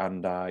 soldiers,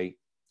 and I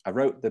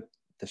wrote the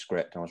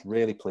script, and I was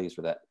really pleased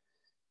with it,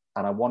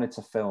 and I wanted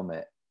to film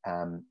it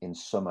in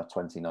summer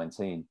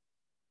 2019.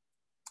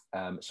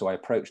 So I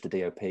approached a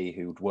DOP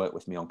who'd worked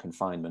with me on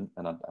Confinement,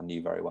 and I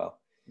knew very well.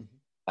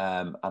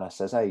 And I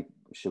says, "Hey,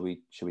 should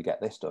we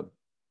get this done?"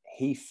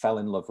 He fell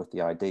in love with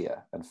the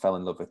idea and fell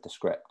in love with the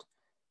script,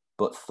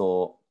 but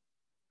thought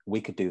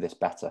we could do this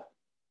better.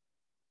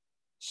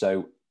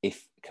 So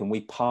can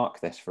we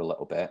park this for a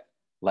little bit?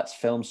 Let's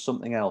film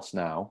something else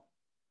now,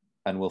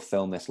 and we'll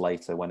film this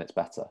later when it's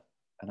better.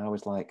 And I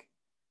was like,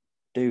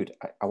 dude,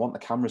 I want the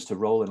cameras to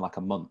roll in like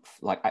a month.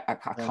 Like I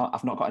can't,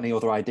 I've not got any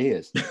other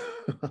ideas.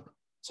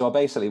 So I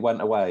basically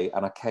went away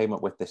and I came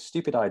up with this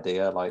stupid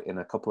idea like in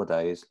a couple of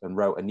days and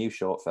wrote a new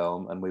short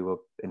film, and we were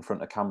in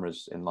front of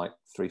cameras in like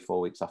 3-4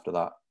 weeks after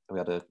that. We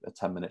had a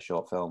 10-minute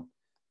short film,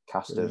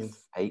 cast of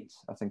 8,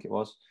 I think it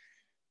was.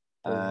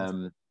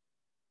 And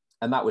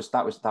that was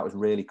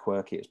really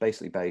quirky. It was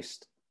basically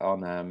based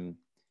on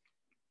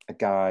a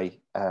guy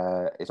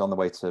is on the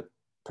way to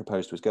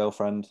propose to his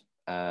girlfriend,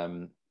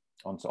 on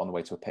the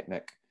way to a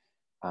picnic,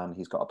 and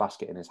he's got a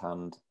basket in his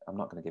hand. I'm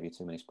not going to give you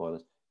too many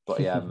spoilers,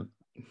 but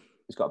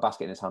he's got a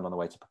basket in his hand on the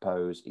way to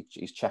propose.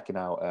 He's checking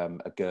out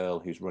a girl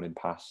who's running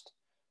past,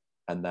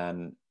 and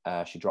then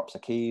she drops her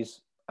keys.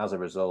 As a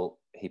result,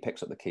 he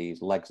picks up the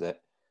keys, legs it,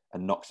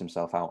 and knocks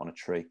himself out on a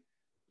tree,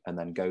 and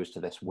then goes to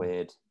this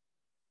weird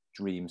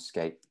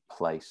dreamscape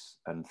place,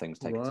 and things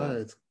take a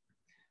turn.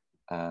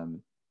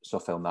 So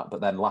I filmed that. But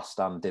then Last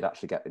Stand did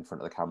actually get in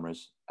front of the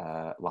cameras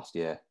last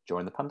year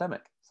during the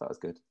pandemic. So that was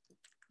good.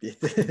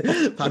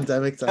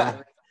 Pandemic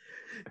time.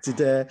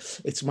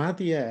 It's mad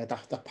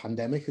that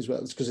pandemic as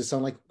well, because it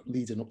sounded like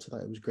leading up to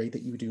that, it was great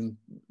that you were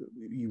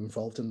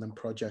involved in them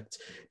projects.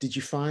 Did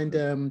you find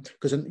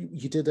because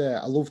you did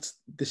I loved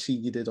the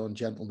scene you did on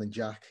Gentleman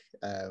Jack.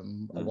 I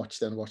watched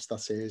that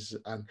series,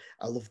 and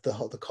I loved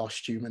the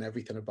costume and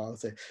everything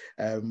about it.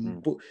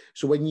 But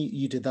so when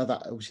you did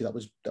that obviously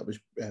that was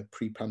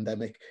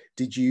pre-pandemic.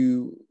 Did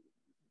you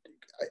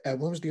what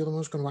was the other one I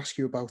was going to ask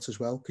you about as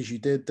well, because you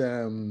did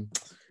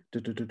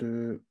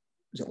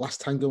was it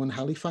Last Tango in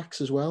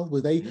Halifax as well?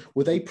 Was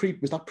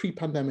that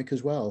pre-pandemic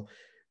as well?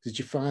 Did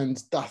you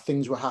find that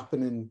things were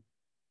happening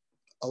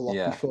a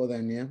lot before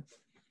then? Yeah.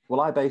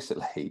 Well, I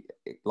basically,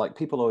 like,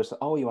 people always say,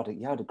 oh, you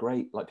had a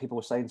great, like, people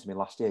were saying to me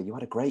last year, you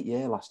had a great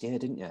year last year,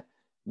 didn't you?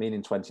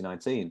 Meaning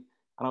 2019. And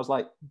I was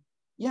like,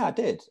 yeah, I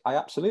did. I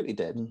absolutely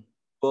did.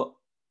 But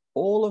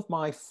all of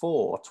my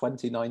 4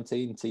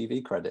 2019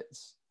 TV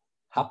credits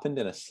happened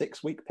in a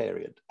 6-week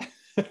period.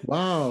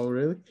 Wow,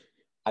 really?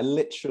 I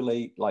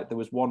literally, like, there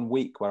was 1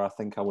 week where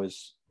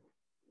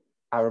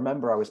I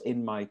remember I was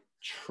in my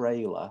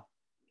trailer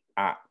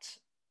at,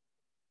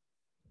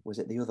 was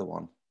it the other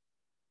one?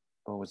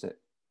 Or was it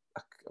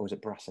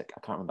Brassic?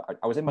 I can't remember.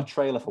 I was in my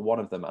trailer for one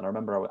of them, and I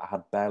remember I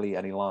had barely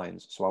any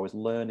lines. So I was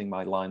learning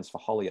my lines for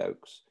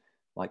Hollyoaks,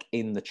 like,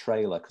 in the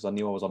trailer, because I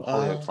knew I was on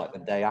Hollyoaks like the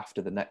day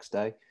after the next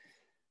day.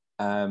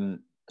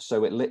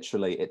 So it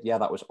literally,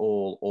 that was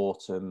all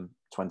autumn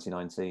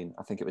 2019.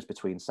 I think it was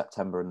between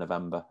September and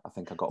November. I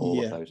think I got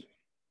all of those.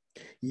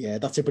 Yeah,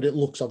 that's it. But it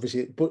looks,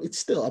 obviously, but it's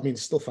still, I mean,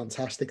 it's still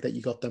fantastic that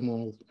you got them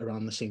all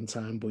around the same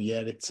time. But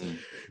yeah,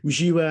 was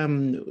you,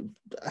 and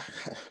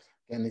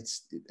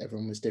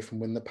everyone was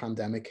different when the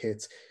pandemic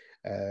hit,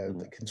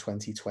 like in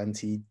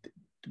 2020.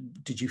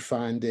 Did you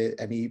find it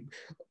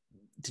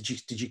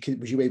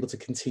was you able to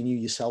continue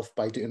yourself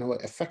by doing,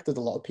 it affected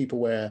a lot of people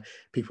where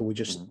people were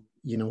just,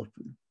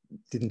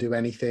 didn't do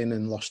anything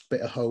and lost a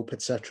bit of hope,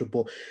 etc.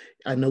 But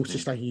I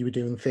noticed that you were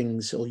doing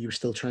things, or you were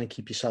still trying to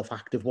keep yourself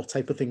active. What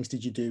type of things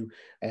did you do,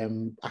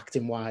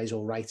 acting wise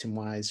or writing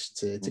wise,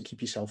 to keep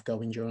yourself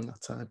going during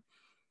that time?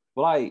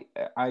 Well,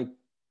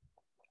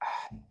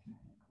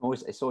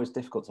 it's always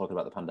difficult talking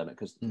about the pandemic,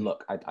 because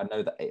look, I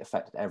know that it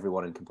affected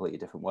everyone in completely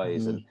different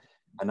ways, and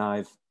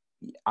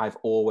I've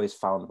always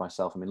found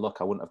myself, I mean, look,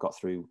 I wouldn't have got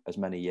through as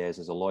many years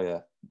as a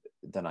lawyer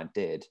than I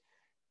did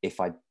if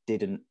I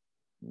didn't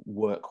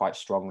work quite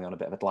strongly on a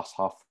bit of a glass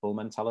half full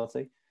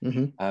mentality.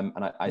 And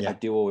I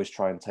do always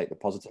try and take the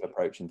positive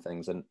approach in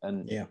things. And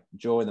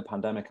during the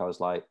pandemic, I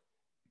was like,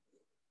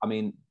 I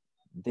mean,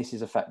 this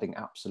is affecting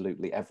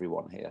absolutely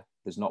everyone here.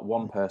 There's not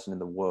one person in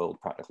the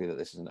world practically that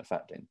this isn't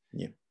affecting.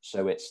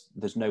 So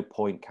there's no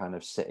point kind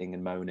of sitting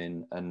and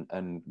moaning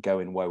and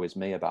going, woe is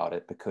me about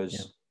it,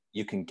 because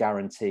you can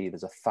guarantee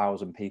there's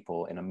 1,000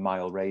 people in a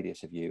mile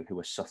radius of you who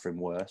are suffering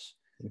worse.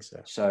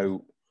 Exactly.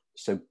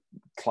 So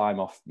climb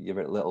off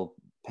your little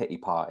pity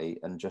party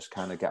and just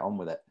kind of get on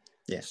with it.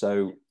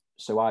 So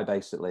I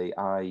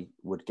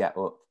would get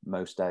up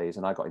most days,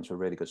 and I got into a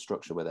really good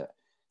structure with it.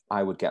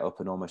 I would get up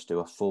and almost do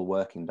a full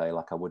working day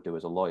like I would do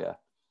as a lawyer,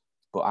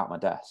 but at my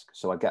desk.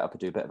 So I'd get up and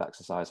do a bit of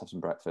exercise, have some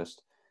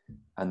breakfast,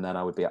 and then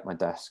I would be at my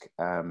desk.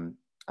 And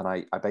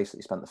I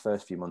basically spent the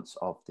first few months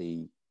of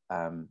the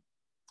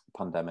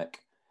pandemic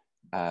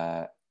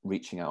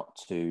reaching out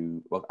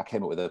to, well, I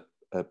came up with a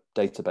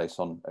database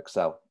on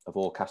Excel of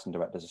all casting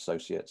directors,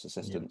 associates,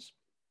 assistants,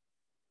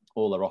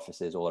 all their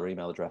offices, all their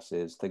email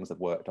addresses, things they've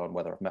worked on,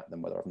 whether I've met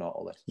them, whether I've not,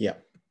 all this.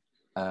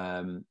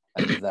 And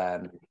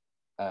then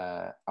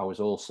I was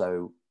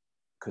also,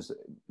 because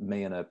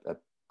me and a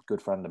good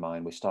friend of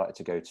mine, we started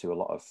to go to a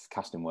lot of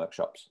casting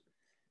workshops.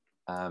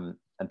 And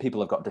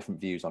people have got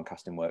different views on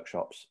casting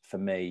workshops. For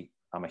me,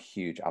 I'm a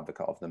huge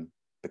advocate of them,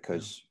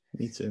 because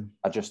me too.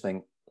 I just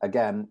think,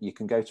 again, you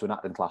can go to an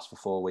acting class for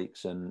 4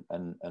 weeks and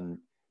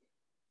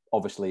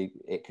obviously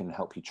it can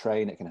help you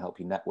train, it can help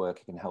you network,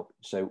 it can help.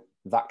 So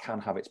that can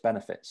have its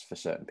benefits for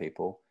certain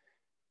people.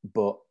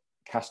 But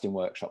casting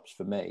workshops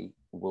for me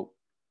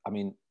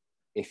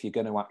if you're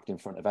going to act in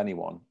front of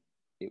anyone,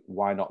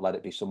 why not let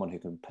it be someone who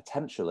can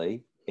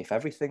potentially, if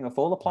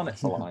all the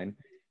planets align,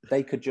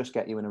 they could just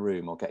get you in a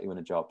room or get you in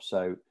a job.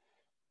 So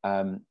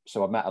I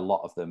met a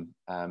lot of them,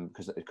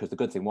 because the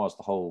good thing was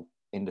the whole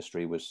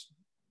industry was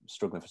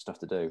struggling for stuff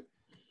to do.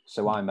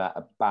 So I met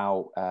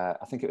about,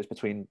 I think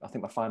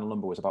my final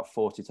number was about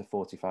 40 to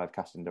 45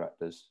 casting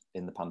directors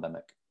in the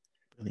pandemic,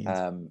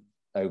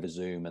 over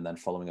Zoom, and then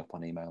following up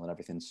on email and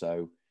everything.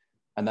 So,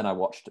 and then I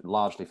watched,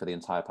 largely for the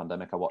entire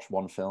pandemic, I watched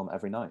one film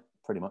every night,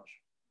 pretty much.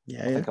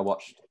 I think I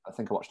watched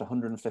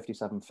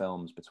 157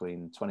 films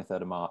between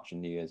 23rd of March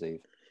and New Year's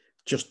Eve.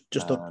 Just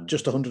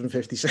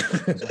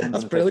 157.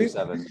 That's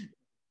brilliant.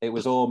 It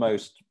was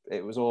almost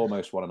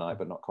one a night,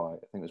 but not quite.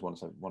 I think it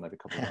was one every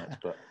couple of nights.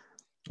 But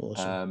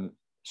awesome.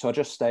 So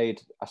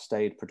I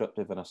stayed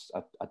productive, and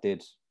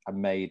I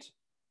made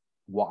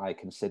what I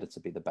consider to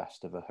be the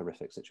best of a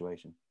horrific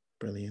situation.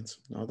 Brilliant.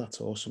 No,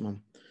 that's awesome,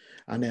 man.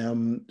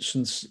 And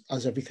since,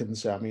 as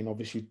everything's, I mean,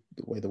 obviously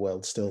the way the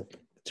world's still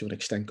to an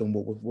extent going,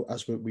 but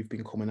as we've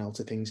been coming out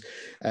of things,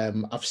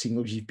 I've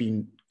seen you've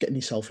been getting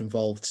yourself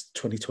involved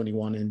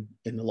 2021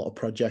 in a lot of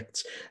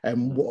projects.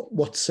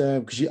 What's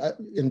because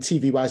in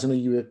TV wise, I know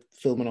you were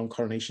filming on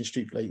Coronation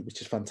Street,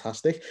 which is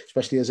fantastic,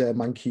 especially as a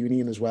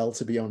Mancunian as well,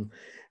 to be on.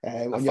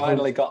 I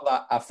finally got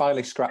that. I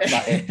finally scratched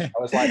that itch. I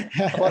was like,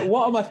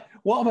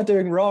 what am I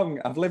doing wrong?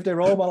 I've lived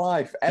here all my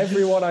life.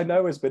 Everyone I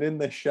know has been in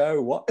this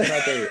show. What can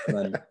I do? And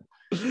then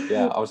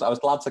Yeah, I was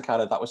glad to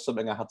kind of, that was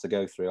something I had to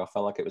go through. I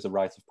felt like it was a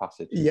rite of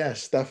passage.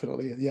 Yes,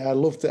 definitely. Yeah, I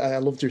loved it. I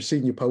loved your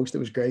seeing your post. It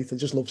was great.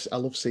 I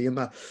love seeing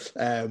that.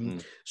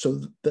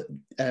 So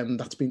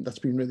that's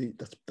been really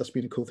that's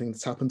been a cool thing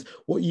that's happened.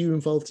 What are you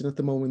involved in at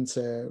the moment,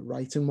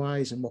 writing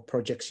wise, and what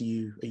projects are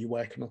you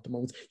working on at the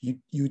moment?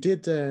 You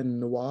did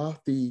Noir,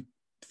 the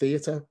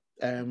theatre,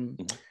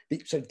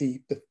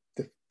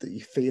 the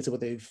theatre where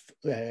they've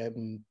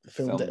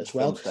filmed it as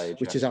well, stage,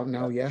 which is out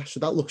now. Yeah, so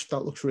that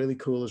looks really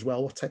cool as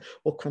well.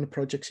 What kind of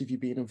projects have you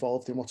been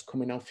involved in? What's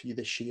coming out for you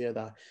this year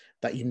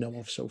that you know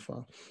of so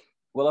far?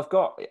 Well, I've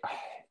got,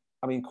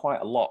 I mean,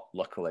 quite a lot.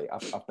 Luckily,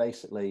 I've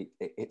basically,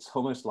 it's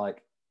almost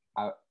like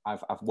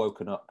I've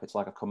woken up. It's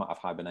like I've come out of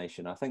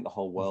hibernation. I think the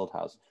whole world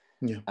has.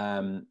 Yeah.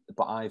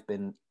 But I've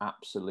been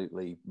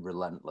absolutely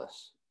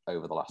relentless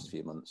over the last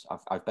few months.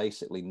 I've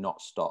basically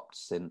not stopped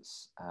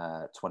since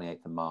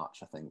 28th of March,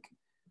 I think.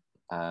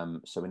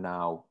 So we're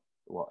now,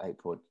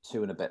 April,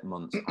 2 and a bit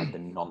months. I've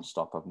been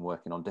non-stop. I've been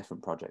working on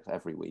different projects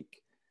every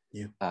week.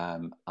 Yeah.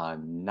 I'm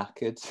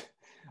knackered.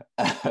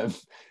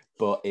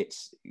 But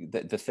it's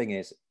the thing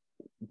is,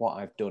 what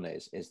I've done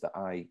is that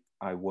I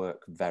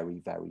work very,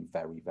 very,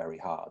 very, very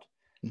hard.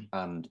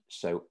 And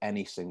so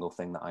any single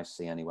thing that I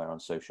see anywhere on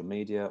social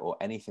media or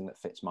anything that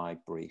fits my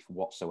brief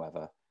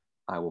whatsoever,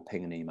 I will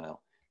ping an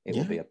email. It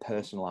will be a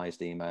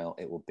personalized email.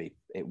 It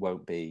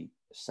won't be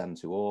send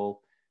to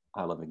all.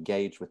 I'll have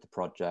engaged with the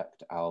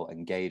project. I'll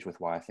engage with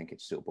why I think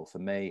it's suitable for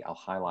me. I'll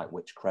highlight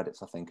which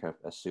credits I think are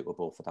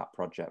suitable for that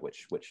project,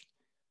 which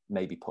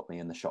maybe put me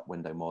in the shop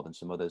window more than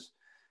some others.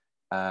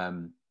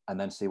 And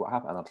then see what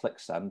happens. And I'll click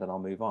send and I'll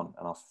move on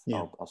and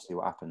I'll see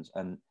what happens.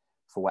 And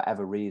for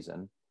whatever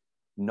reason,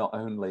 not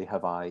only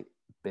have I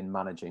been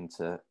managing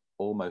to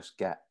almost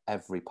get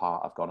every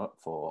part I've gone up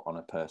for on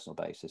a personal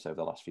basis over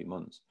the last few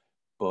months,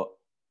 but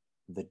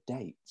the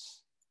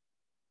dates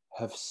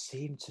have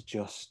seemed to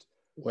just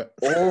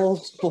all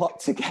slot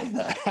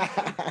together.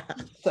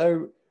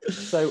 So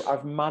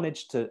I've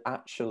managed to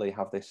actually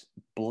have this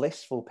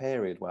blissful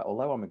period where,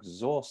 although I'm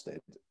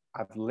exhausted,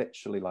 I've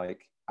literally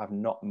I've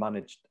not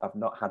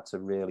had to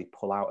really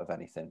pull out of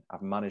anything.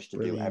 I've managed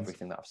to do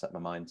everything that I've set my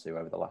mind to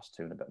over the last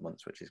 2 and a bit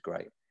months, which is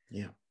great.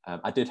 Yeah.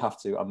 I did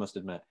have to, I must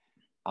admit,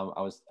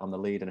 I'm the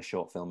lead in a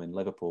short film in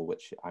Liverpool,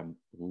 which I'm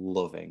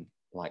loving.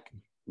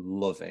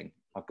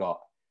 I've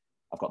got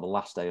the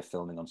last day of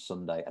filming on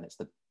Sunday, and it's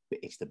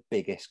the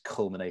biggest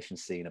culmination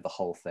scene of the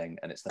whole thing,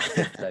 and it's the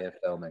 5th day of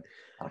filming,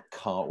 and I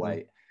can't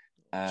wait.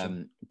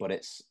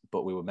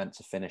 But we were meant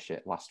to finish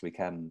it last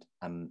weekend,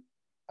 and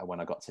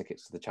when I got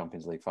tickets to the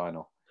Champions League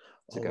final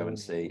to go and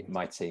see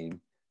my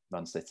team,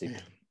 Man City,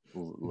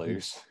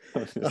 lose.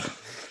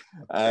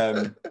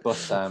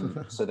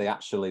 So they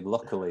actually,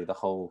 luckily, the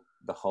whole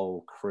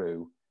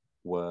crew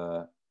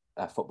were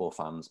football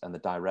fans, and the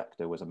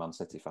director was a Man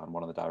City fan,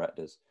 one of the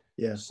directors.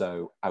 Yeah.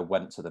 So I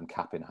went to them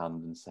cap in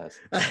hand and said,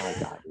 "Hi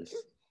guys,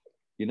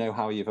 you know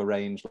how you've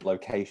arranged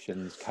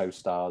locations,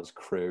 co-stars,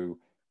 crew,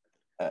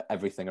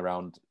 everything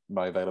around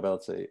my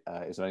availability?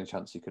 Is there any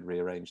chance you could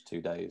rearrange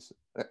 2 days?"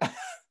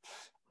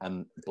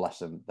 And bless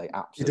them, they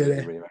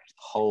absolutely rearranged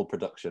the whole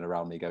production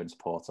around me going to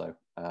Porto.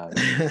 and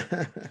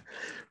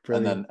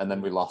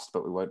then we lost,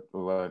 but we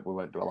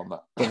won't dwell on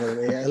that.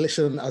 Yeah,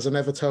 listen, as an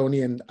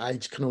Evertonian, I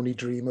can only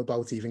dream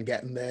about even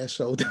getting there.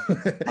 So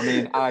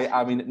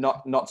I mean,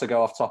 not to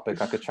go off topic,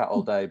 I could chat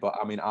all day, but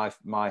I mean,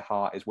 my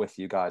heart is with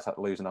you guys at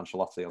losing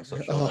Ancelotti on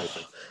such short notice.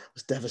 I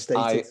was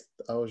devastated.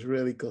 I was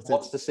really gutted.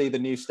 Wants to see the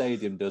new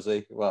stadium, does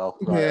he? Well,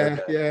 right,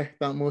 yeah,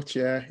 that much.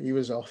 Yeah, he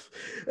was off.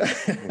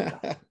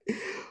 Yeah.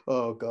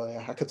 Oh god,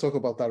 yeah, I could talk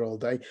about that all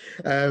day.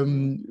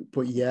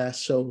 But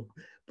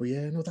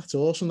yeah, no, that's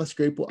awesome. That's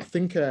great. But I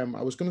think I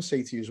was going to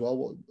say to you as well,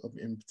 what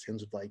in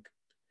terms of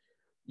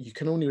you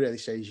can only really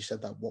say, as you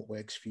said, that what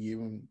works for you,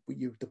 and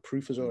the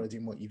proof is already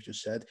in what you've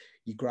just said.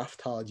 You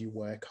graft hard, you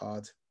work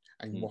hard,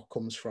 and what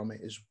comes from it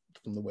is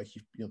from the work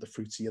the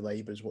fruits of your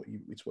labour is what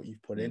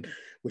you've put in,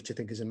 which I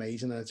think is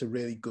amazing, and it's a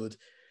really good.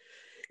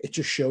 It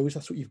just shows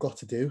that's what you've got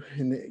to do,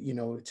 and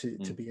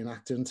to be an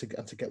actor and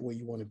to get where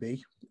you want to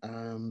be.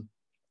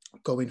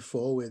 Going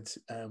forward,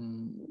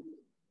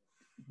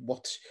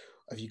 what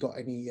have you got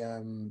any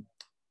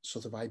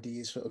sort of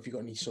ideas for? Have you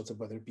got any sort of,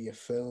 whether it be a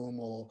film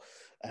or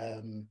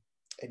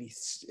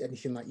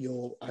anything that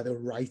you're either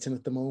writing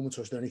at the moment,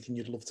 or is there anything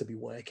you'd love to be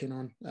working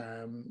on?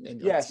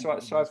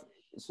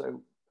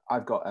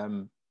 I've got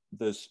I'm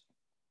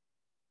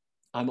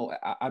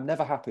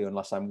never happy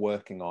unless I'm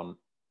working on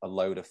a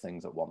load of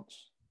things at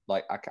once.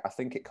 Like I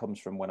think it comes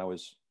from when I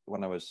was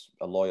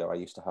a lawyer. I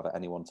used to have at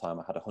any one time,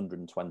 I had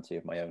 120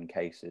 of my own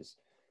cases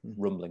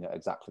rumbling at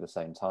exactly the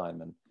same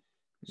time, and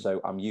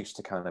so I'm used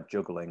to kind of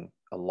juggling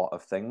a lot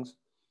of things.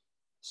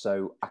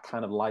 So I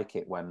kind of like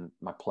it when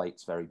my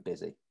plate's very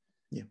busy.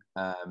 Yeah.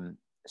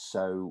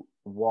 So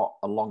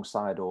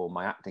alongside all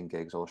my acting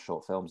gigs, all the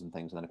short films and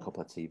things, and then a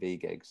couple of TV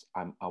gigs,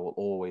 I will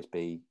always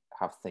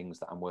have things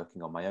that I'm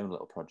working on, my own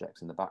little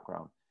projects in the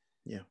background.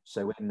 Yeah.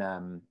 So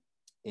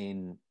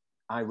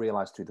I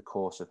realized through the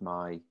course of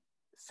my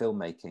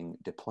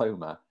filmmaking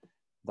diploma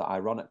that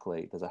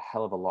ironically, there's a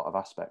hell of a lot of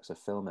aspects of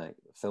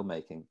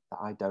filmmaking that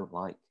I don't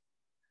like,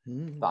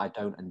 that I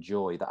don't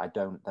enjoy,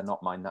 they're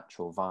not my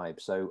natural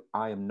vibe. So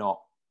I am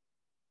not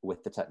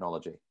with the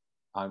technology.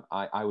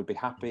 I would be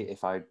happy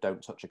if I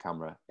don't touch a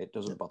camera. It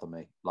doesn't bother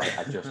me. Like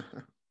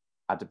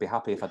I'd be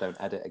happy if I don't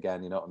edit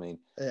again. You know what I mean?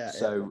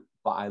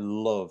 But I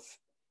love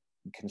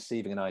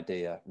conceiving an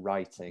idea,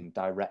 writing,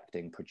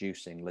 directing,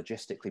 producing,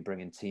 logistically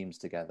bringing teams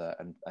together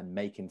and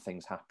making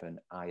things happen.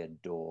 I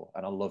adore,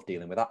 and I love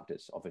dealing with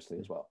actors, obviously,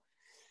 as well.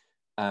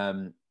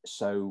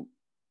 So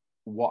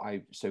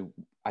I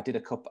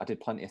did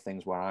plenty of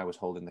things where I was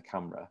holding the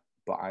camera,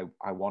 but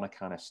I want to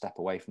kind of step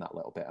away from that a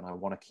little bit, and I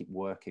want to keep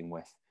working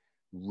with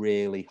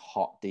really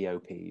hot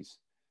DOPs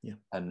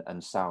and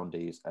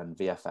soundies and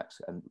VFX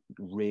and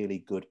really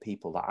good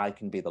people that I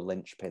can be the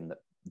linchpin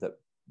that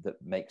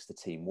makes the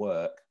team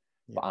work,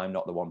 but I'm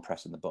not the one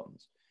pressing the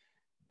buttons.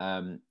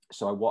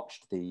 So I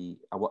watched the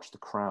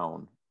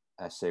Crown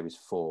series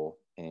 4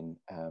 in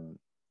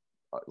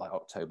like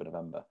October,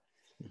 November,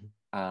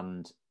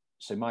 and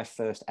so my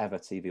first ever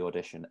TV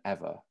audition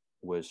ever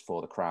was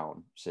for the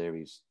Crown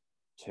series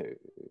 2.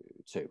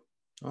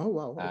 Oh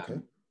wow,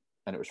 okay.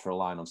 And it was for a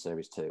line on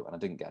series 2, and I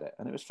didn't get it,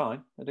 and it was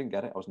fine. I didn't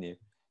get it. I was new,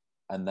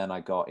 and then I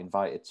got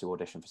invited to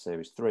audition for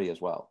series 3 as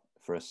well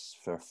for a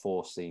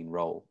 4-scene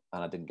role,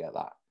 and I didn't get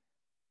that,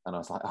 and I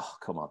was like, oh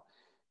come on.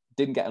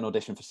 Didn't get an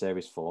audition for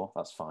series 4.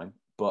 That's fine,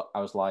 but I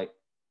was like,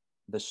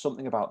 there's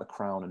something about the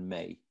Crown and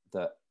me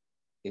that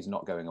is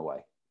not going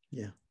away.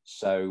 Yeah.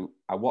 So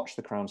I watched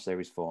the Crown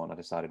series 4, and I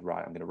decided,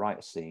 right, I'm going to write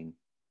a scene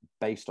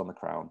based on the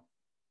Crown,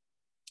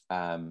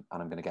 and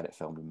I'm going to get it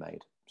filmed and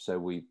made. So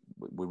we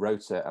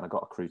wrote it, and I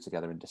got a crew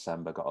together in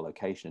December, got a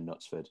location in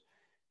Knutsford,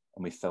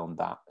 and we filmed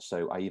that.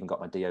 So I even got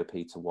my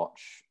DOP to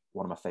watch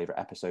one of my favorite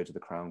episodes of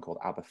The Crown called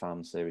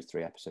Aberfan Series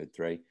 3, Episode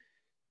 3,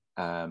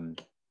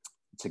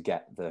 to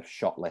get the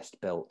shot list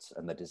built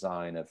and the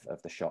design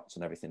of the shots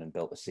and everything, and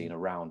built the scene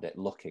around it,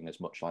 looking as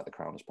much like The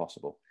Crown as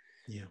possible.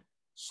 Yeah.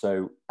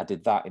 So I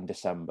did that in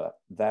December.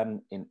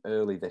 Then in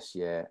early this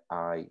year,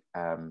 I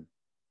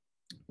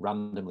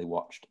randomly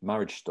watched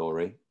Marriage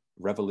Story,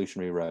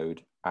 Revolutionary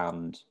Road,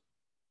 and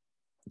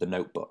The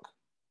Notebook.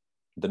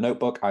 The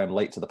Notebook, I am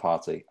late to the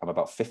party. I'm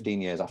about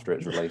 15 years after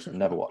its release,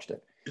 never watched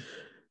it.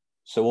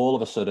 So all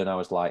of a sudden I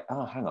was like,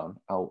 oh, hang on,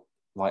 I'll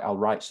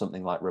write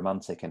something like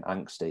romantic and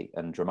angsty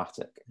and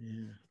dramatic.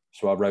 Yeah.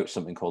 So I wrote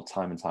something called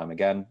Time and Time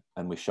Again,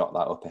 and we shot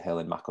that up a hill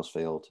in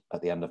Macclesfield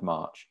at the end of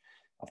March.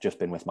 I've just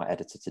been with my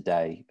editor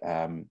today,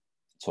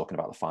 talking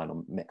about the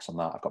final mix on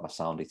that. I've got my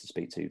soundie to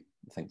speak to,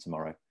 I think,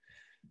 tomorrow.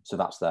 So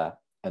that's there.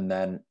 And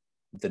then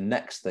the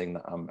next thing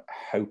that I'm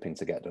hoping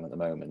to get done at the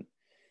moment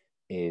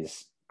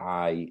is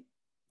I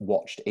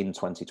watched in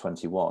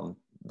 2021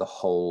 the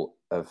whole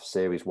of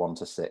series 1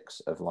 to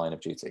 6 of Line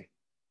of Duty.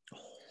 Oh,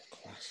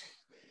 class.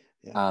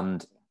 Yeah.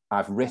 And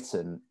I've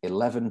written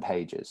 11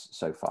 pages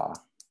so far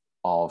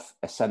of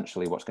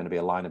essentially what's going to be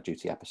a Line of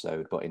Duty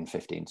episode, but in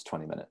 15 to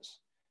 20 minutes.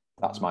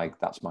 That's my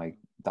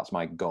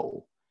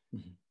goal.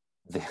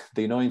 Mm-hmm.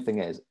 The annoying thing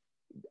is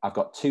I've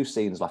got 2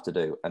 scenes left to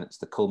do, and it's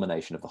the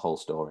culmination of the whole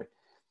story.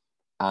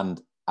 And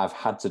I've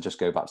had to just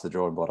go back to the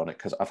drawing board on it,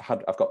 because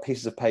I've got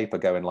pieces of paper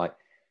going like,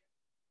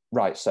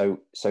 right, so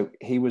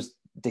he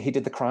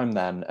did the crime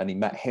then, and he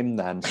met him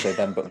then, so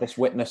then, but this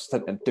witness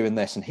doing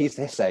this, and he's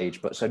this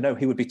age, but so no,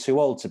 he would be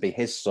too old to be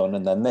his son,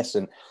 and then this,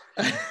 and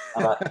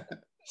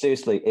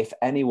seriously, if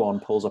anyone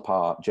pulls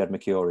apart Jed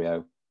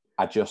Mercurio,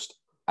 I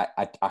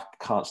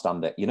can't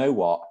stand it. You know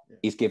what?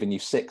 He's given you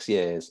 6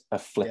 years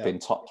of flipping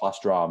top class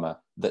drama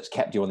that's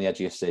kept you on the edge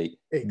of your seat.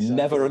 Exactly.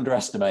 Never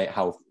underestimate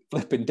how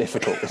flipping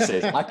difficult this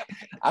is. I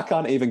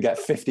can't even get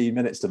 15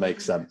 minutes to make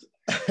sense.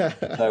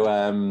 So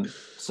I'm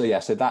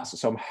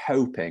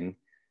hoping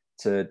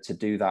to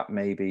do that.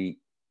 Maybe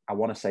I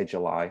want to say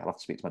July. I'll have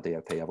to speak to my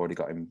DOP. I've already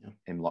got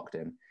him locked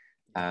in.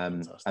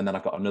 And then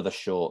I've got another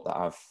short that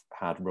I've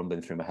had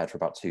rumbling through my head for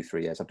about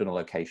 2-3 years. I've done a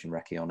location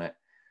recce on it.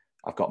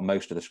 I've got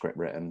most of the script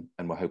written,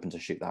 and we're hoping to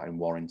shoot that in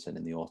Warrington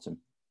in the autumn.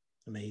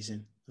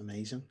 Amazing. Oh,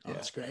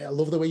 that's great. I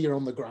love the way you're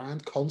on the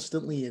grind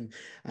constantly, and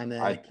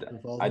I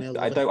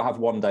don't have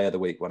one day of the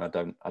week when I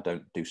don't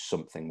do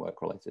something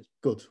work related.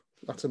 Good.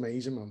 That's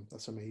amazing, man.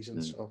 That's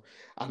amazing. So,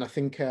 and I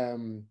think,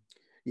 again,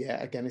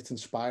 it's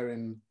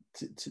inspiring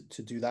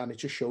to do that, and it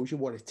just shows you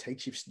what it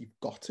takes. You've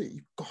got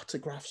to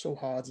graft so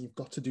hard. You've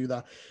got to do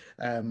that.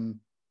 Have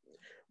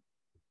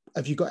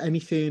you got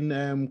anything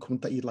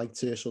that you'd like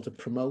to sort of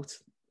promote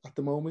at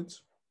the moment?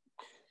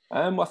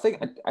 I think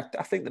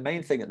the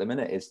main thing at the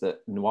minute is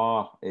that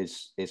Noir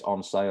is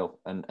on sale,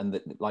 and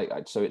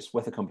so it's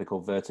with a company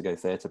called Vertigo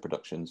Theatre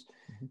Productions,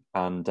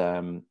 and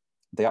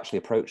they actually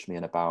approached me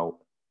in about,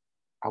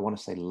 I want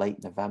to say,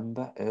 late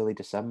November, early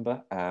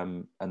December,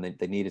 and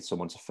they needed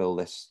someone to fill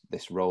this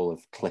role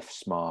of Cliff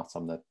Smart.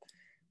 I'm the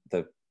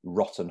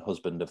rotten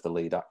husband of the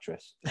lead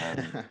actress,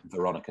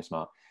 Veronica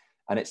Smart.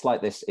 And it's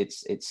like this,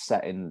 it's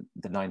set in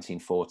the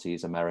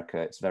 1940s America.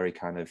 It's very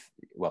kind of,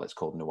 well, it's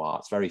called noir.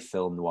 It's very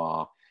film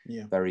noir,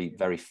 very,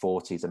 very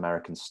 40s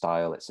American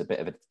style. It's a bit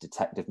of a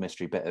detective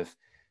mystery, bit of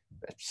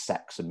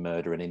sex and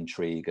murder and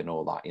intrigue and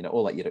all that,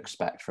 all that you'd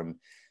expect from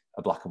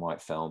a black and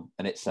white film.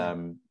 And it's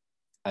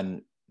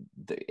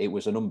it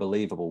was an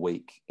unbelievable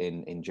week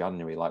in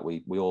January. Like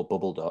we all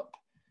bubbled up,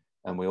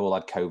 and we all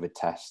had COVID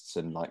tests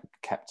and like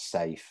kept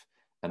safe.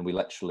 And we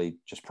literally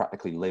just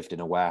practically lived in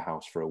a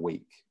warehouse for a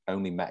week,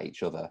 only met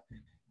each other,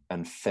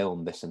 and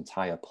filmed this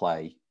entire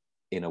play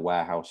in a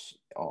warehouse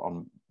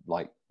on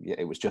like,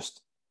 it was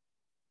just,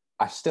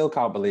 I still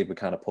can't believe we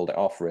kind of pulled it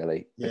off,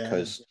 really,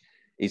 because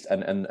he's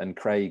and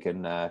Craig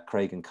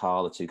and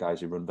Carl, the two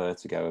guys who run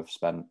Vertigo, have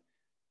spent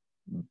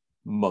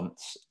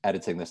months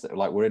editing this.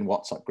 Like, we're in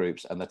WhatsApp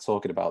groups and they're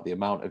talking about the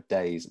amount of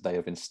days they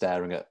have been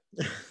staring at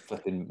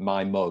flipping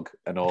my mug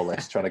and all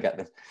this, trying to get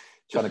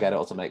it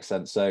all to make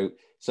sense. So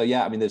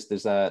yeah, I mean, there's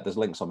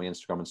links on my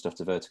Instagram and stuff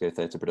to Vertigo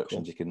Theatre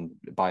Productions. Cool. You can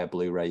buy a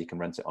Blu-ray, you can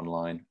rent it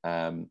online,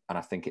 and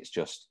I think it's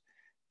just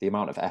the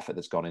amount of effort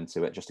that's gone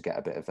into it just to get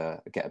a bit of a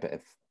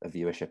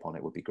viewership on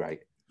it would be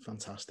great.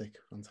 Fantastic.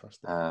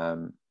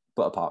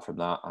 But apart from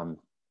that, I'm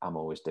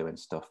always doing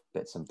stuff,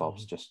 bits and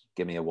bobs. Just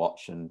give me a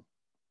watch and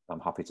I'm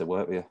happy to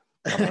work with you.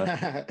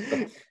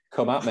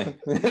 Come at me.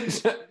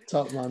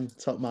 Top man.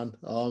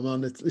 Oh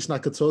man, listen, I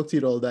could talk to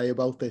you all day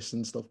about this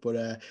and stuff, but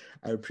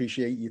I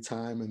appreciate your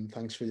time, and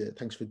thanks for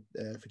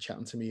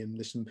chatting to me. And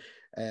listen,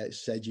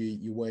 said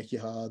you work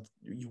hard,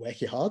 you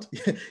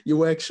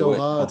work so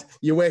hard,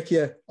 you work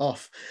your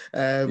off.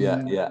 And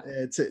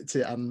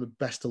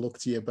best of luck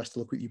to you. Best of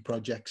luck with your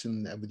projects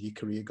and with your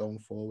career going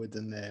forward.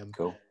 And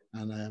cool.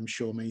 And I'm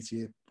sure, mate,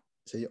 you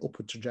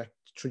upward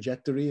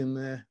trajectory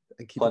and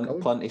keep it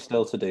going. Plenty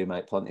still to do,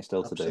 mate. Plenty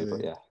still Absolutely. To do,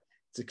 but yeah,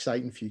 it's an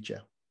exciting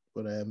future.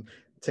 But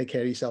take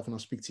care of yourself, and I'll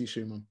speak to you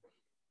soon, man.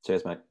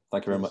 Cheers, mate.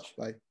 Thank you very much.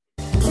 Bye.